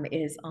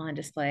is on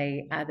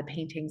display. The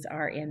paintings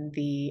are in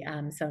the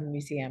Soane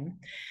Museum.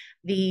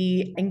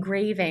 The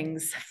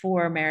engravings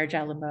for Marriage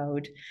a la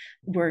Mode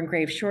were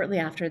engraved shortly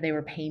after they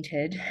were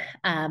painted,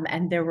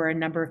 and there were a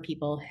number of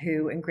people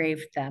who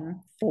engraved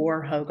them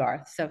for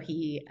Hogarth. So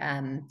he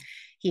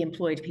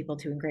employed people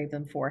to engrave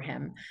them for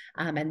him,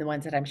 and the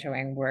ones that I'm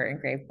showing were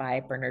engraved by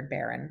Bernard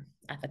Barron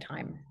at the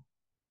time.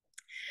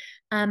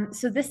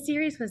 So this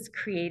series was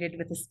created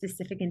with a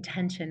specific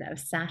intention of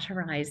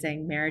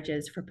satirizing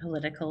marriages for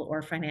political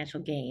or financial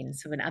gain.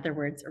 So in other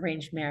words,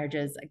 arranged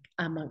marriages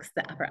amongst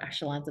the upper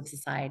echelons of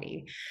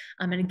society.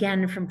 And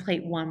again, from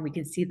plate 1, we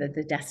can see that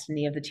the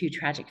destiny of the two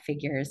tragic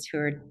figures who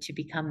are to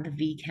become the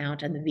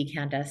Viscount and the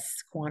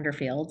Viscountess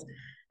Squanderfield,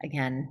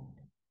 again,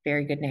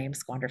 very good name,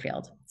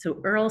 Squanderfield.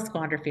 So Earl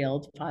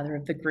Squanderfield, father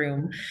of the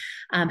groom,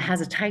 has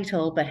a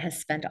title but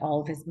has spent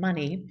all of his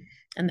money.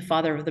 And the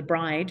father of the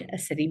bride, a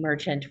city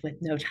merchant with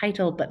no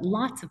title but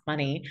lots of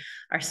money,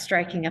 are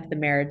striking up the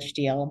marriage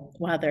deal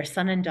while their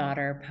son and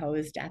daughter,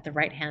 posed at the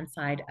right-hand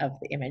side of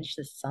the image,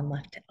 this is on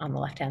the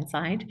left-hand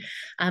side,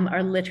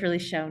 are literally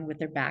shown with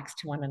their backs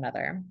to one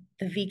another.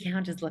 The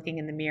Viscount is looking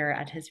in the mirror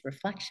at his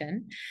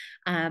reflection,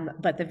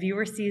 but the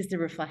viewer sees the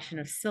reflection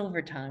of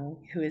Silvertongue,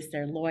 who is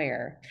their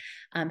lawyer,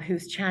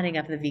 who's chatting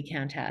up the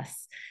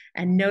Viscountess.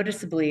 And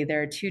noticeably,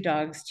 there are two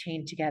dogs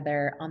chained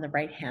together on the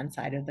right-hand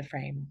side of the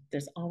frame.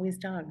 There's always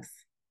dogs,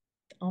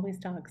 always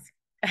dogs.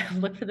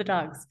 Look for the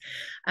dogs.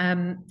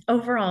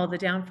 Overall, the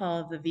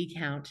downfall of the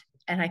Viscount,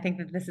 and I think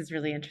that this is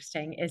really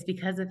interesting, is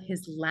because of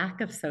his lack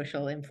of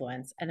social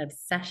influence and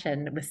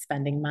obsession with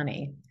spending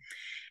money.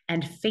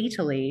 And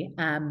fatally,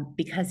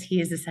 because he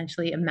is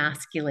essentially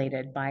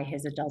emasculated by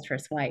his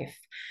adulterous wife,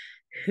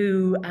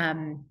 who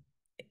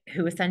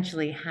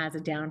essentially has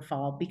a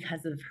downfall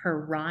because of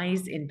her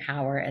rise in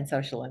power and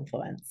social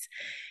influence.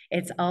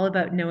 It's all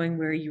about knowing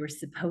where you are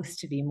supposed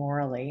to be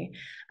morally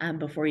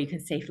before you can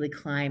safely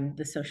climb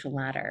the social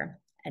ladder.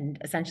 And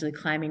essentially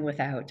climbing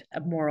without a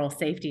moral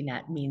safety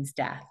net means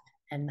death.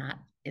 And that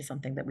is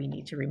something that we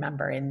need to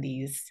remember in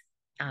these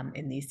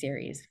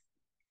series.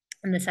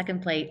 In the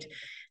second plate,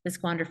 the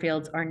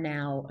Squanderfields are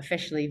now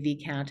officially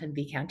Viscount and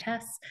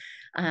Viscountess,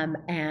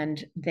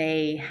 and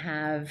they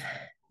have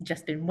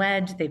just been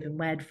wed. They've been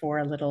wed for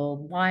a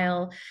little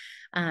while.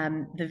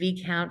 The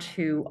Viscount,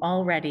 who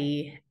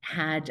already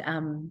had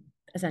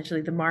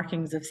essentially the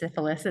markings of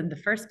syphilis in the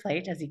first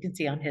plate, as you can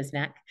see on his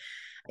neck,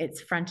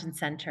 it's front and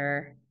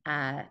center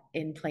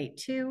in plate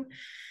 2.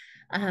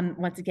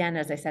 Once again,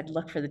 as I said,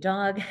 look for the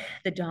dog.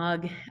 The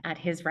dog at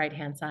his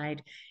right-hand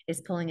side is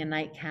pulling a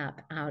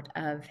nightcap out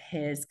of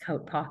his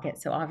coat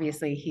pocket. So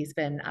obviously he's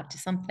been up to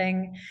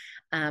something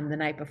the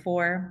night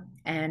before,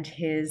 and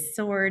his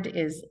sword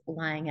is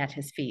lying at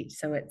his feet.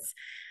 So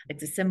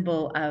it's a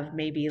symbol of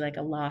maybe like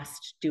a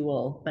lost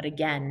duel, but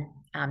again,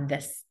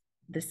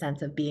 the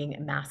sense of being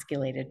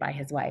emasculated by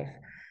his wife.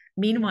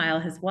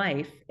 Meanwhile, his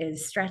wife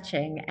is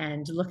stretching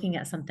and looking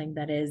at something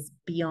that is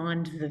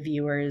beyond the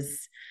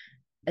viewer's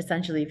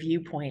essentially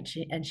viewpoint,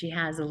 and she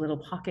has a little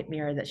pocket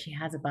mirror that she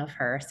has above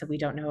her, so we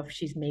don't know if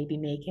she's maybe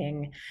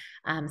making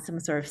some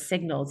sort of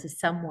signal to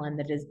someone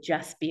that is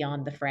just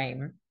beyond the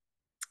frame,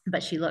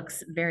 but she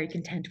looks very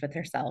content with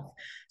herself.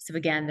 So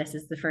again, this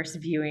is the first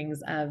viewings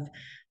of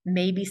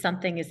maybe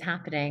something is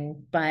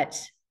happening, but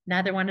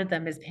neither one of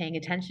them is paying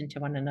attention to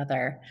one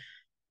another,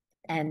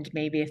 and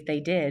maybe if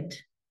they did,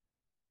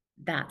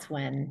 that's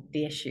when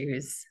the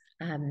issues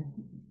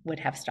would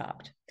have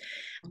stopped.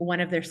 One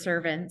of their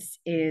servants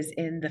is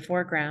in the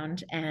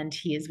foreground, and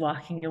he is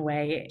walking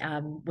away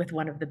with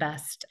one of the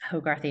best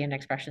Hogarthian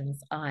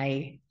expressions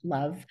I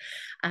love.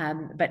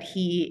 But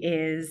he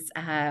is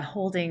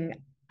holding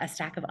a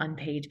stack of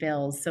unpaid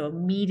bills. So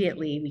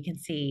immediately we can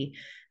see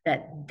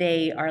that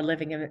they are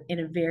living in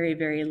a very,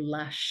 very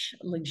lush,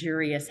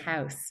 luxurious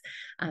house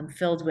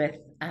filled with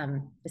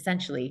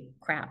essentially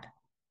crap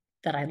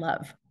that I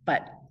love,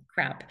 but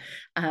crap.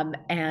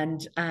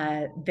 And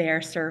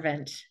their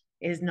servant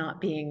is not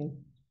being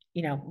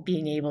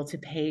able to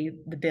pay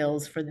the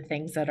bills for the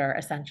things that are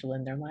essential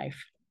in their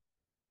life.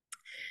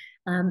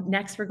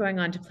 Next, we're going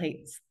on to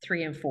plates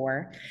 3 and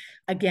 4.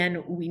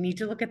 Again, we need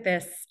to look at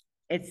this.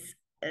 It's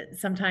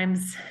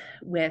sometimes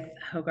with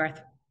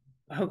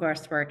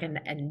Hogarth's work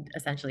and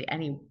essentially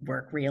any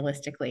work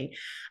realistically,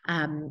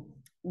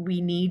 we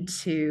need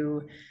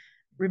to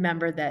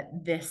remember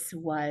that this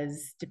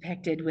was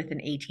depicted with an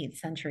 18th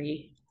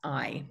century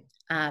eye,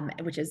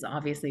 which is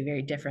obviously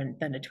very different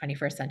than a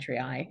 21st century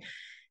eye.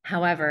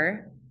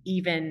 However,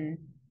 even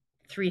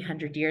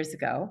 300 years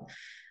ago,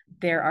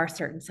 there are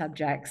certain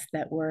subjects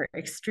that were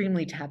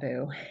extremely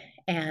taboo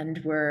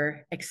and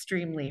were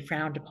extremely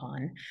frowned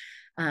upon.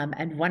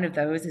 And one of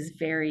those is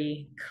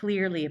very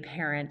clearly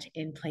apparent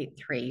in plate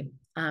 3.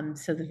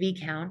 So the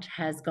Viscount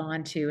has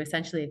gone to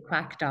essentially a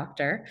quack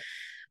doctor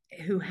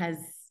who has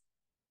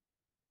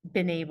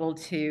been able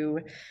to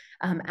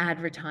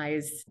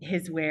advertise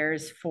his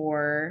wares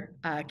for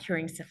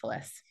curing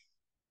syphilis.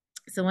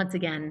 So once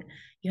again,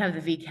 you have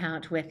the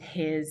Viscount with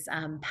his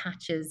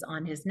patches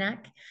on his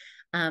neck,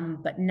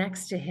 but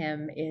next to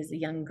him is a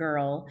young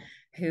girl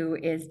who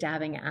is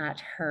dabbing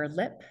at her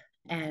lip,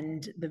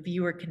 and the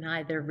viewer can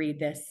either read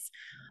this,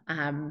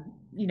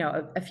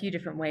 a few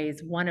different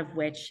ways, one of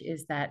which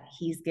is that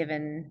he's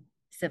given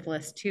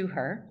syphilis to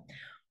her,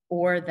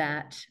 or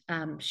that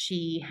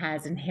she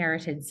has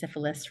inherited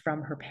syphilis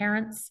from her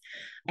parents,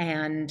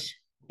 and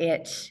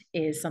it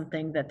is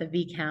something that the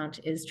Viscount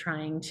is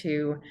trying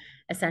to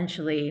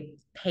essentially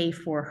pay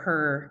for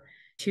her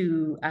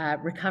to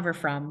recover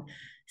from,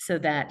 so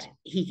that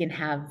he can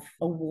have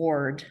a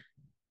ward,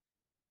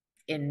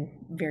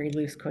 in very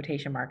loose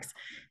quotation marks,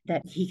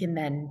 that he can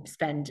then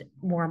spend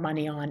more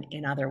money on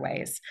in other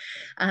ways.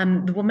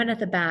 The woman at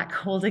the back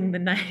holding the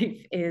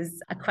knife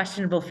is a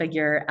questionable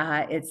figure.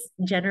 It's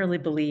generally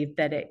believed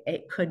that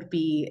it could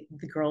be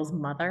the girl's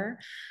mother,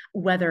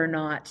 whether or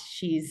not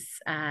she's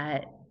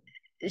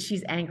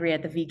angry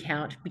at the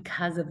Viscount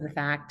because of the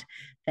fact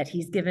that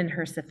he's given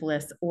her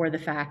syphilis, or the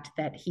fact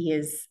that he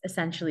is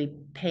essentially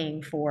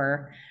paying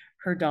for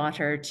her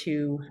daughter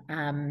to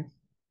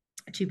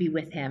be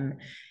with him,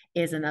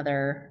 is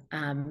another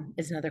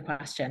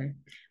question.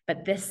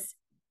 But this,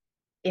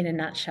 in a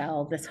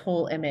nutshell, this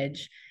whole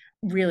image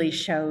really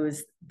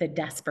shows the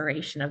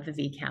desperation of the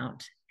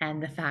Viscount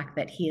and the fact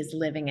that he is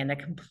living in a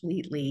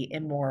completely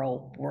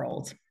immoral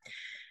world.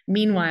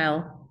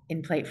 Meanwhile,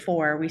 in plate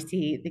 4, we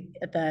see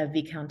the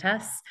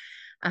Viscountess,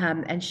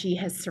 and she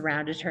has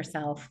surrounded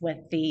herself with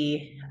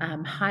the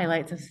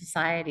highlights of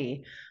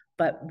society.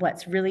 But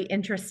what's really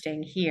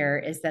interesting here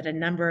is that a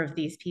number of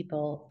these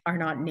people are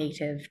not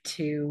native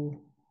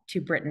to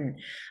Britain.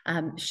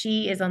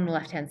 She is on the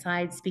left-hand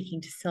side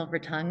speaking to silver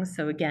tongue,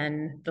 so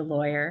again, the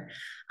lawyer.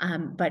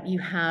 But you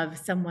have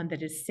someone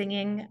that is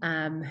singing,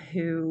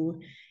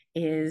 who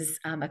is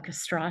a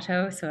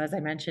castrato. So as I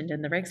mentioned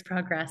in the Rake's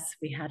Progress,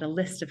 we had a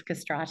list of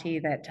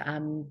castrati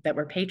that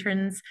were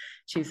patrons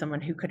to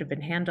someone who could have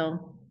been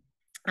Handel.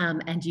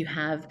 And you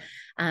have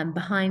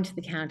behind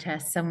the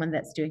Countess someone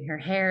that's doing her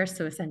hair.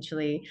 So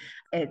essentially,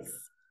 it's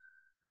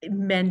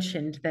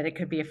mentioned that it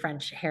could be a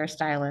French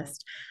hairstylist.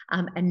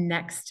 And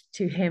next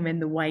to him in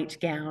the white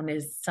gown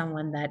is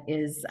someone that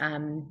is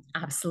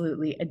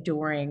absolutely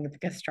adoring the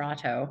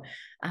castrato,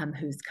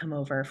 who's come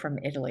over from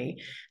Italy.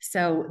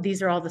 So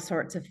these are all the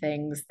sorts of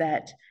things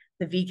that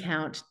the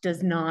Viscount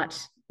does not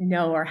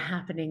know are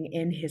happening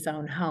in his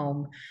own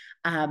home,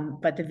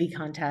 but the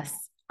Viscountess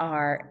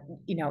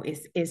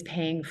is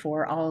paying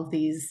for all of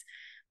these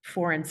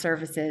foreign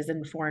services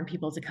and foreign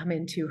people to come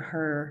into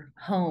her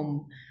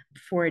home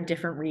for a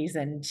different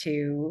reason,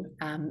 to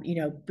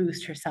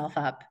boost herself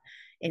up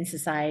in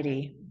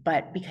society.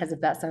 But because of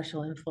that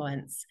social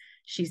influence,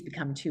 she's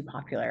become too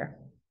popular.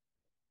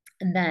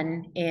 And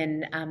then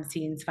in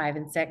scenes 5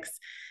 and 6,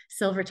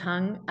 Silver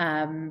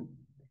Tongue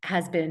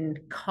has been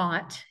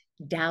caught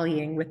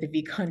dallying with the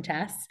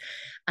Viscountess.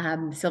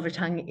 Silver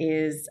Tongue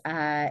is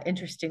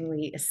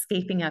interestingly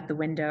escaping out the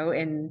window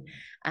in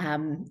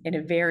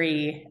a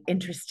very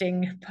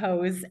interesting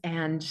pose,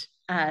 and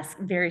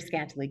very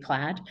scantily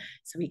clad.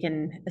 So we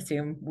can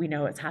assume we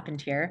know what's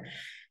happened here.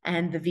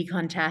 And the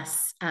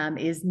Viscountess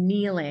is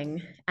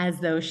kneeling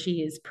as though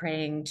she is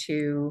praying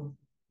to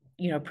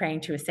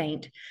a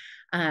saint,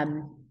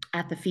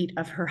 at the feet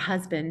of her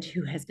husband,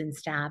 who has been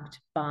stabbed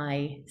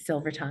by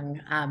Silver Tongue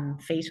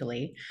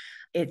fatally.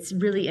 It's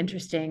really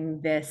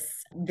interesting,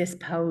 this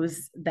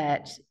pose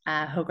that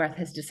Hogarth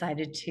has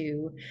decided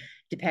to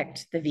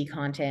depict the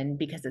Viscount in,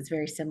 because it's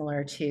very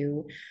similar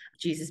to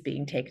Jesus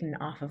being taken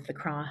off of the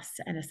cross,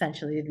 and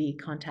essentially the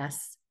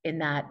Viscountess in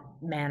that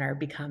manner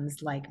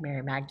becomes like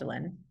Mary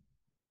Magdalene.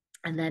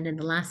 And then in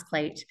the last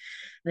plate,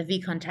 the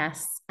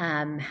Viscountess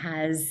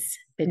has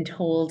been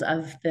told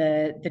of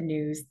the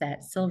news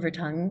that Silver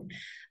Tongue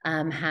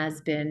has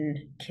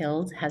been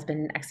killed, has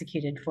been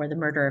executed for the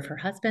murder of her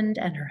husband,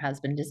 and her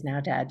husband is now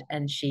dead,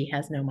 and she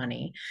has no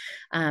money.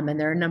 And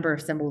there are a number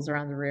of symbols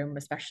around the room,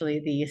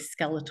 especially the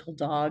skeletal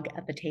dog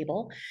at the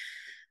table,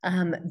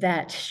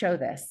 that show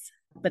this.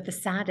 But the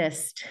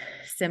saddest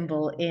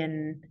symbol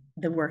in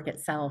the work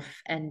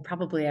itself, and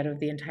probably out of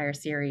the entire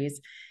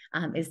series,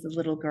 is the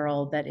little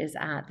girl that is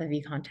at the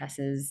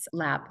Viscountess's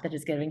lap, that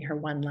is giving her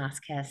one last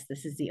kiss.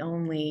 This is the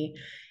only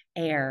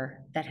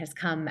heir that has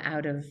come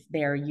out of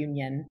their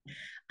union.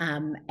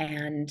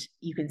 And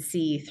you can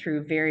see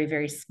through very,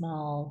 very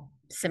small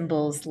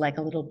symbols, like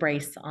a little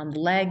brace on the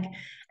leg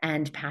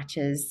and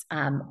patches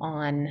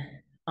on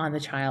the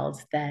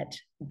child, that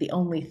the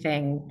only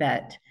thing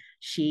that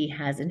she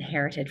has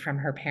inherited from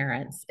her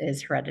parents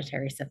is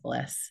hereditary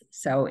syphilis.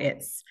 So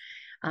it's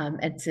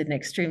an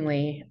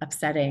extremely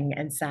upsetting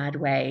and sad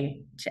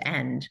way to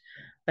end.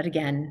 But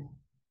again,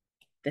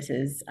 this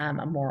is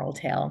a moral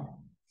tale.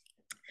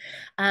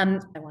 I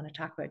want to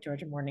talk about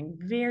Georgian mourning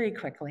very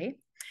quickly.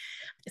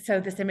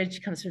 So this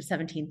image comes from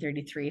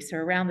 1733, so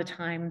around the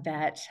time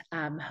that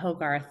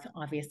Hogarth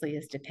obviously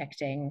is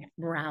depicting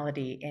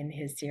morality in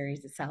his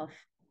series itself.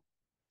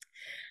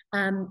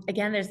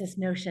 Again, there's this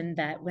notion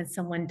that when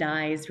someone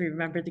dies, we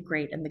remember the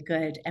great and the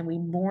good, and we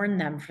mourn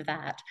them for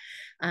that.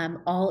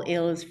 All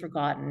ill is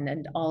forgotten,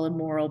 and all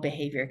immoral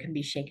behavior can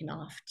be shaken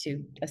off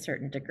to a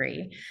certain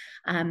degree.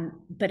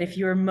 But if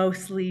you're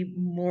mostly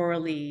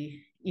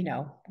morally,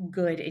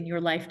 good in your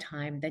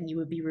lifetime, then you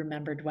would be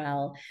remembered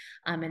well.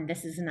 And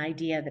this is an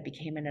idea that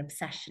became an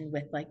obsession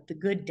with like the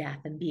good death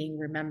and being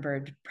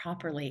remembered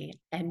properly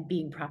and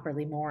being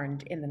properly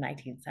mourned in the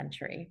 19th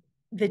century.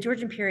 The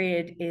Georgian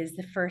period is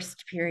the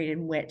first period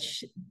in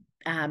which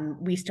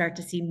we start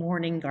to see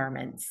mourning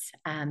garments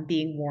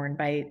being worn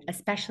by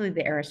especially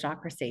the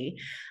aristocracy.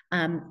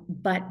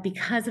 But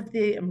because of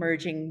the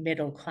emerging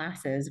middle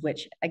classes,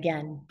 which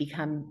again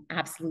become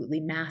absolutely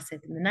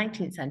massive in the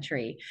 19th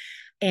century,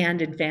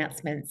 and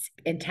advancements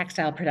in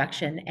textile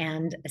production,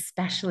 and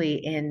especially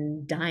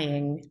in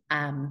dyeing,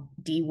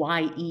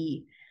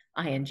 D-Y-E-I-N-G,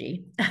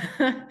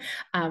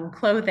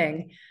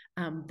 clothing,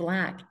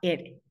 black,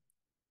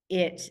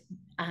 it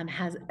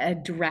has a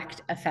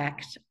direct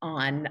effect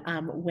on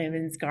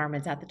women's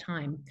garments at the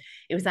time.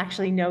 It was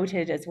actually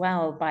noted as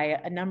well by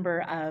a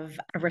number of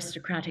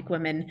aristocratic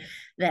women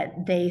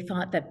that they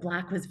thought that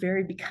black was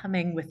very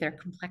becoming with their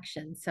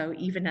complexion. So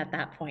even at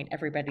that point,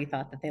 everybody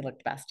thought that they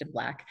looked best in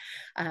black.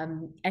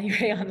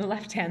 Anyway, on the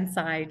left-hand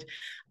side,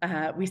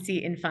 we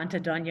see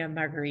Infanta Doña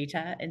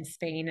Margarita in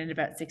Spain in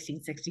about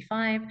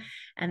 1665.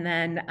 And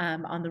then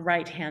on the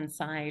right-hand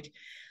side,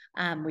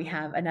 we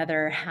have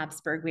another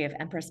Habsburg. We have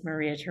Empress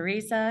Maria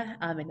Theresa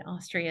in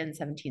Austria in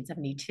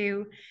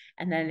 1772.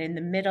 And then in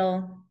the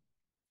middle,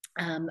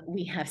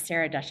 we have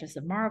Sarah, Duchess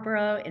of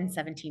Marlborough in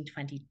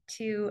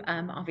 1722,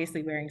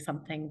 obviously wearing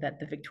something that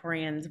the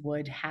Victorians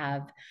would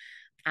have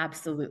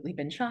absolutely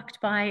been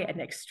shocked by, an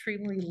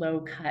extremely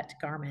low-cut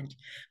garment.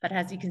 But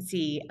as you can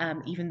see,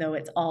 even though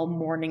it's all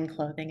mourning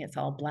clothing, it's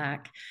all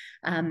black,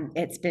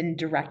 it's been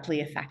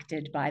directly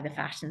affected by the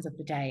fashions of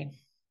the day.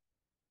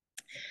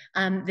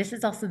 This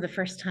is also the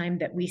first time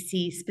that we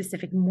see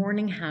specific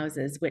mourning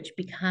houses, which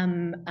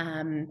become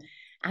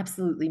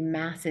absolutely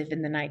massive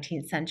in the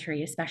 19th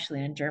century,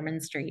 especially on Jermyn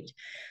Street.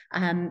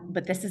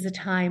 But this is a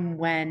time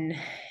when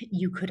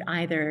you could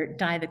either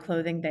dye the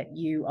clothing that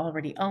you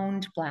already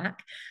owned black,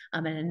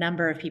 and a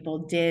number of people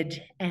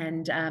did,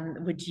 and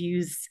would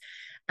use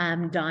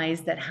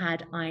dyes that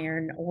had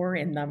iron ore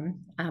in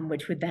them,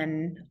 which would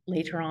then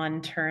later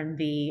on turn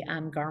the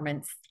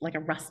garments like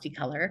a rusty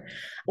color.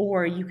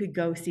 Or you could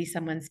go see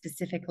someone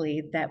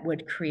specifically that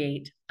would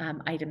create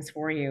items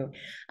for you.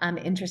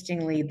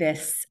 Interestingly,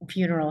 this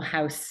funeral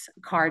house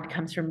card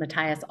comes from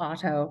Matthias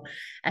Otto.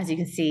 As you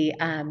can see,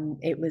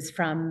 it was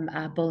from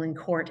Bull and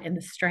Court in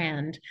the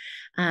Strand,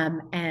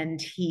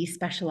 and he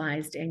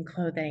specialized in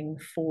clothing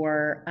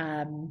for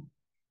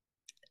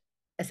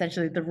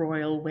essentially the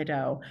royal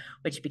widow,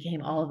 which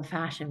became all of the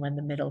fashion when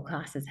the middle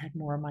classes had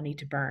more money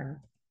to burn.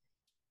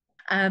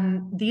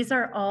 These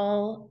are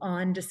all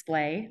on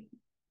display.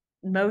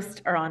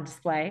 Most are on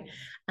display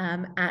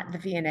at the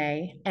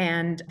V&A,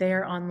 and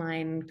their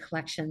online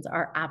collections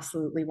are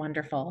absolutely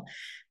wonderful.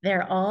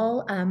 They're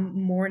all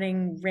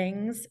mourning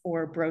rings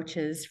or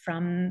brooches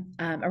from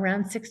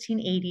around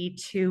 1680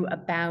 to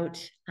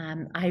about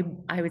I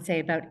would say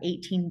about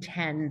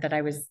 1810 that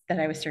I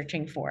was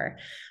searching for.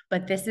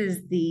 But this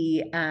is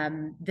the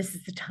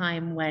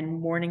time when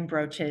mourning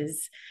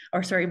brooches,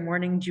 or sorry,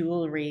 mourning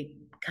jewelry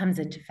comes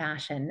into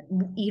fashion,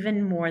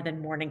 even more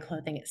than mourning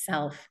clothing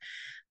itself.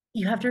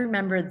 You have to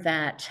remember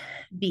that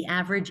the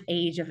average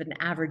age of an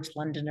average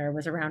Londoner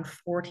was around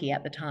 40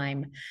 at the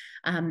time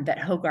that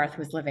Hogarth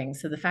was living.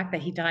 So the fact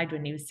that he died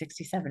when he was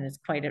 67 is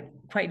quite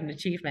an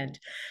achievement.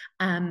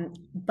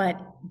 But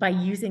by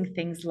using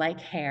things like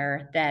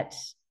hair that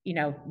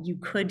you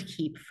could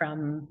keep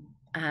from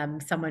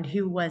someone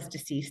who was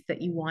deceased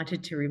that you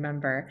wanted to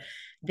remember,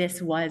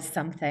 this was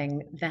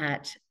something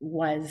that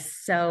was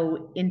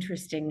so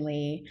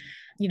interestingly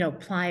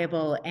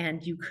pliable,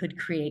 and you could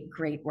create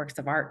great works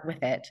of art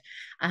with it,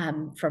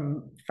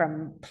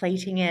 from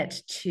plating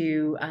it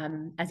to,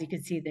 as you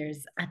can see,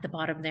 there's at the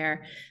bottom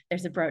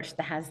there's a brooch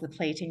that has the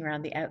plating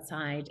around the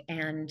outside,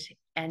 and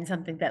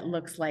something that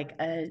looks like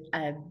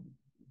a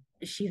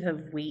sheath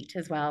of wheat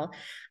as well,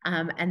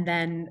 and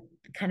then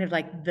kind of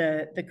like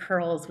the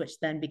curls, which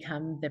then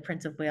become the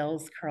Prince of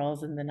Wales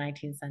curls in the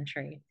 19th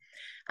century.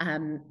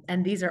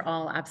 And these are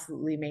all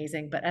absolutely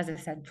amazing. But as I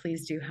said,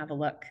 please do have a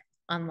look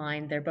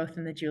online. They're both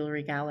in the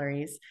jewelry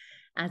galleries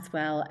as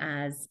well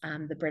as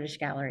the British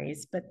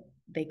galleries, but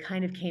they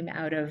kind of came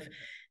out of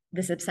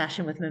this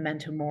obsession with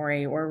memento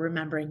mori, or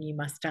remembering you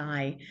must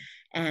die.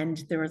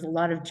 And there was a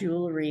lot of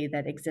jewelry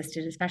that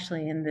existed,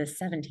 especially in the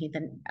 17th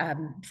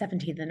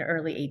and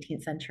early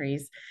 18th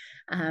centuries,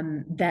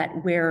 that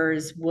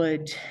wearers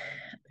would,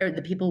 or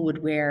the people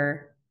would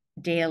wear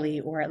daily,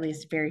 or at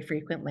least very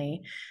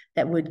frequently,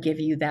 that would give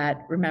you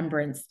that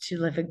remembrance to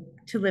live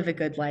a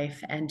good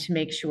life, and to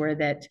make sure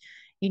that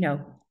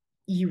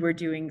you were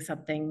doing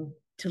something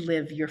to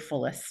live your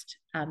fullest,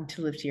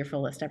 to live to your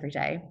fullest every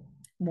day,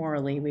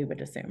 morally, we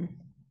would assume.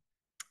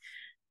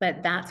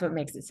 But that's what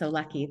makes it so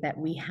lucky that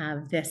we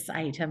have this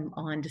item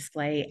on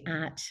display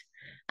at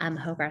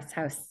Hogarth's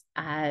house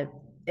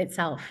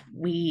itself.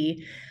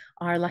 We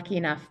are lucky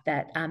enough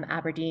that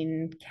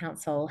Aberdeen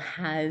Council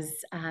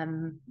has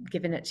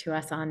given it to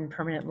us on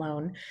permanent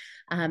loan.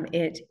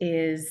 It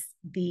is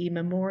the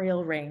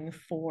memorial ring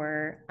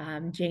for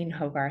Jane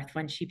Hogarth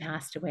when she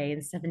passed away in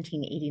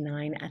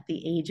 1789 at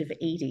the age of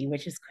 80,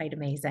 which is quite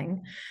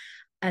amazing.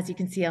 As you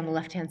can see on the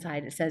left-hand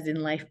side, it says,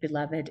 "In life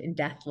beloved, in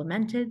death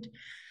lamented."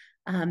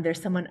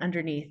 There's someone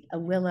underneath a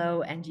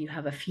willow, and you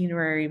have a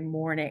funerary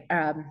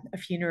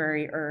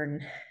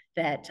urn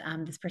that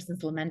this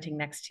person's lamenting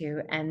next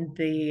to, and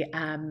the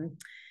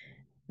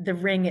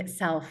ring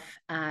itself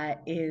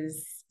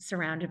is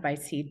surrounded by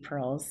seed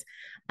pearls.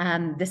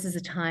 This is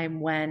a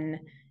time when,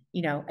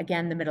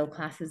 again, the middle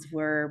classes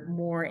were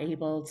more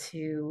able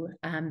to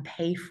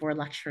pay for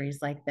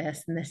luxuries like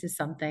this, and this is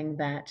something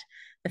that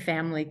the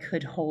family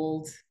could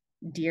hold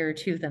dear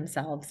to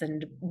themselves,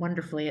 and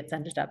wonderfully, it's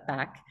ended up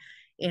back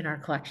in our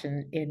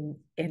collection in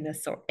a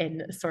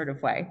sort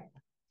of way.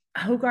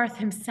 Hogarth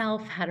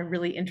himself had a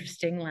really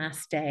interesting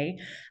last day.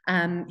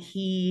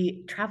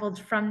 He traveled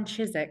from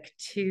Chiswick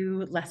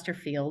to Leicester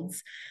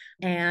Fields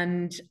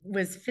and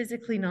was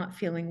physically not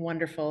feeling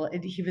wonderful.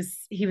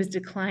 He was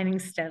declining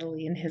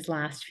steadily in his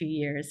last few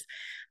years,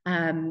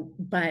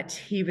 but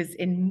he was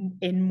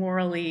in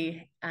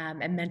morally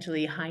and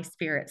mentally high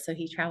spirits. So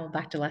he traveled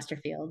back to Leicester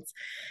Fields,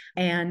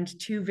 and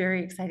two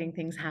very exciting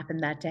things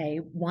happened that day.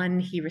 One,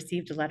 he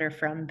received a letter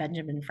from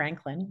Benjamin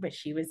Franklin,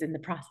 which he was in the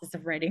process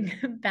of writing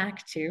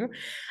back to,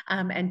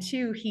 and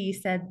two, he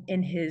said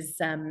in his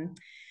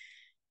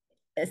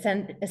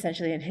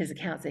essentially in his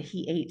accounts that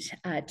he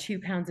ate 2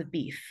 pounds of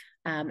beef.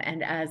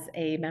 And as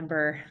a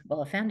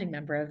founding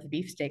member of the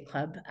Beefsteak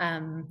Club,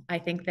 I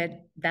think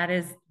that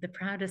is the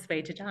proudest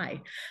way to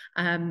die.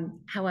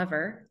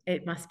 However,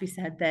 it must be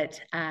said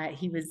that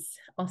he was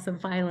also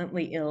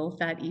violently ill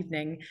that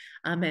evening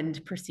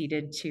and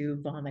proceeded to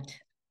vomit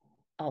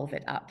all of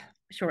it up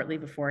shortly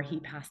before he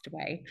passed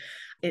away.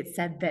 It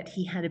said that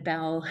he had a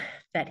bell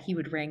that he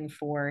would ring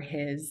for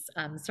his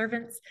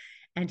servants,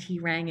 and he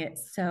rang it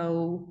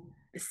so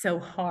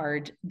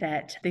hard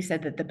that they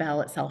said that the bell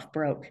itself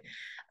broke.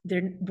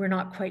 We're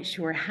not quite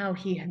sure how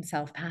he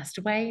himself passed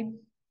away,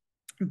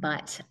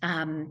 but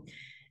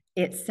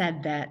it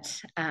said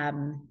that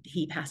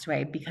he passed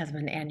away because of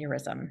an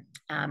aneurysm.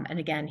 And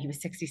again, he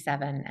was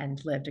 67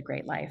 and lived a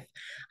great life.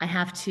 I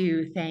have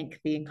to thank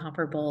the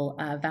incomparable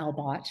Val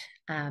Bott,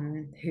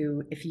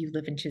 who, if you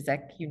live in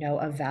Chiswick, you know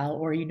of Val,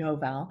 or you know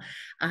Val,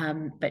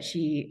 but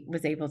she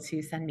was able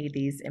to send me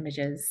these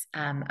images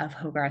of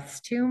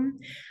Hogarth's tomb,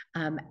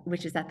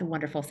 which is at the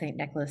wonderful St.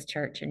 Nicholas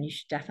Church, and you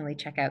should definitely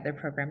check out their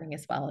programming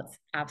as well. It's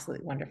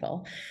absolutely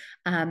wonderful.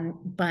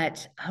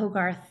 But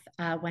Hogarth,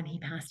 when he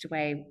passed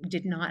away,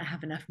 did not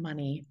have enough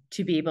money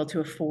to be able to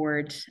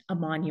afford a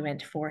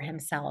monument for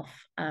himself.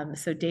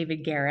 So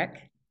David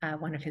Garrick,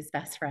 one of his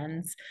best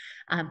friends,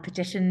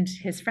 petitioned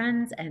his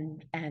friends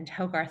and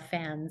Hogarth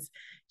fans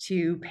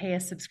to pay a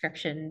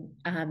subscription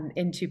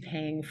into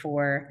paying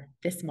for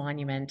this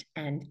monument,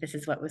 and this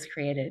is what was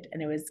created,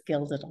 and it was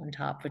gilded on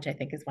top, which I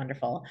think is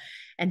wonderful.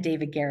 And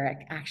David Garrick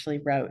actually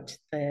wrote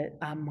the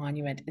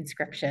monument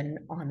inscription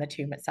on the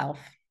tomb itself.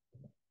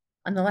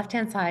 On the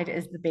left-hand side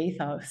is the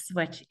bathos,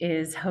 which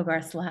is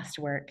Hogarth's last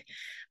work.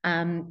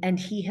 And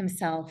he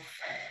himself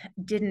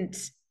didn't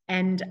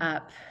end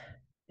up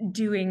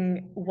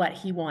doing what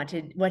he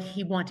wanted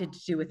to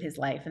do with his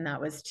life, and that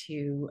was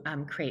to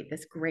create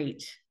this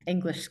great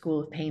English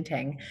school of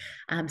painting.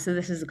 So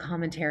this is a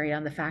commentary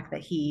on the fact that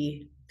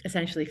he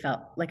essentially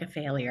felt like a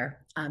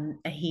failure.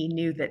 He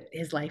knew that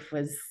his life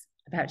was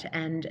about to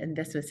end, and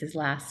this was his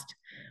last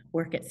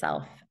work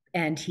itself.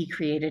 And he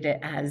created it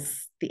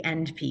as the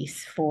end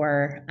piece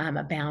for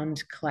a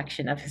bound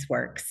collection of his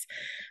works.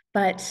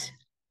 But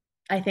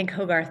I think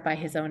Hogarth, by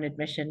his own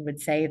admission,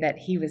 would say that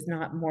he was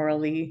not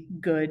morally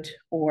good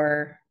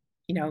or,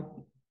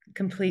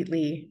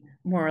 completely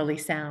morally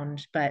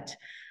sound. But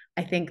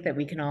I think that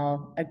we can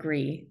all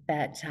agree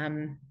that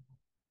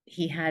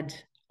he had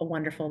a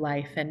wonderful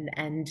life,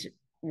 and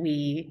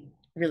we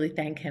really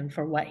thank him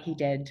for what he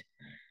did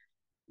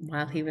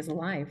while he was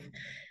alive,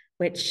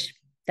 which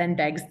then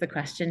begs the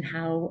question,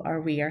 how are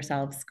we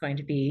ourselves going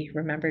to be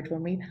remembered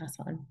when we pass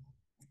on?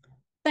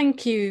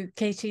 Thank you,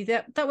 Katie.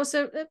 That was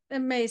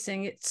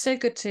amazing. It's so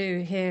good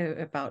to hear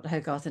about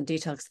Hogarth in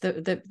detail,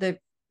 because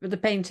the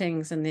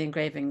paintings and the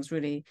engravings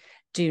really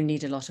do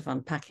need a lot of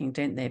unpacking,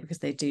 don't they? Because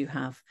they do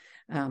have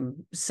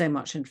so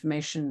much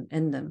information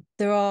in them.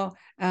 There are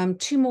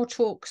 2 more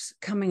talks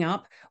coming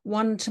up.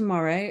 One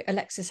tomorrow,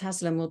 Alexis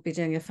Haslam will be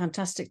doing a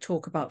fantastic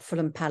talk about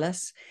Fulham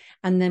Palace.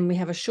 And then we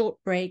have a short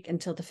break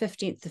until the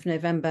 15th of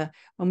November,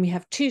 when we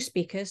have 2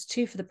 speakers,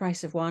 2 for the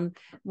price of 1,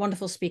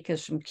 wonderful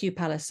speakers from Kew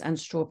Palace and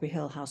Strawberry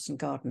Hill House and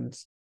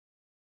Gardens.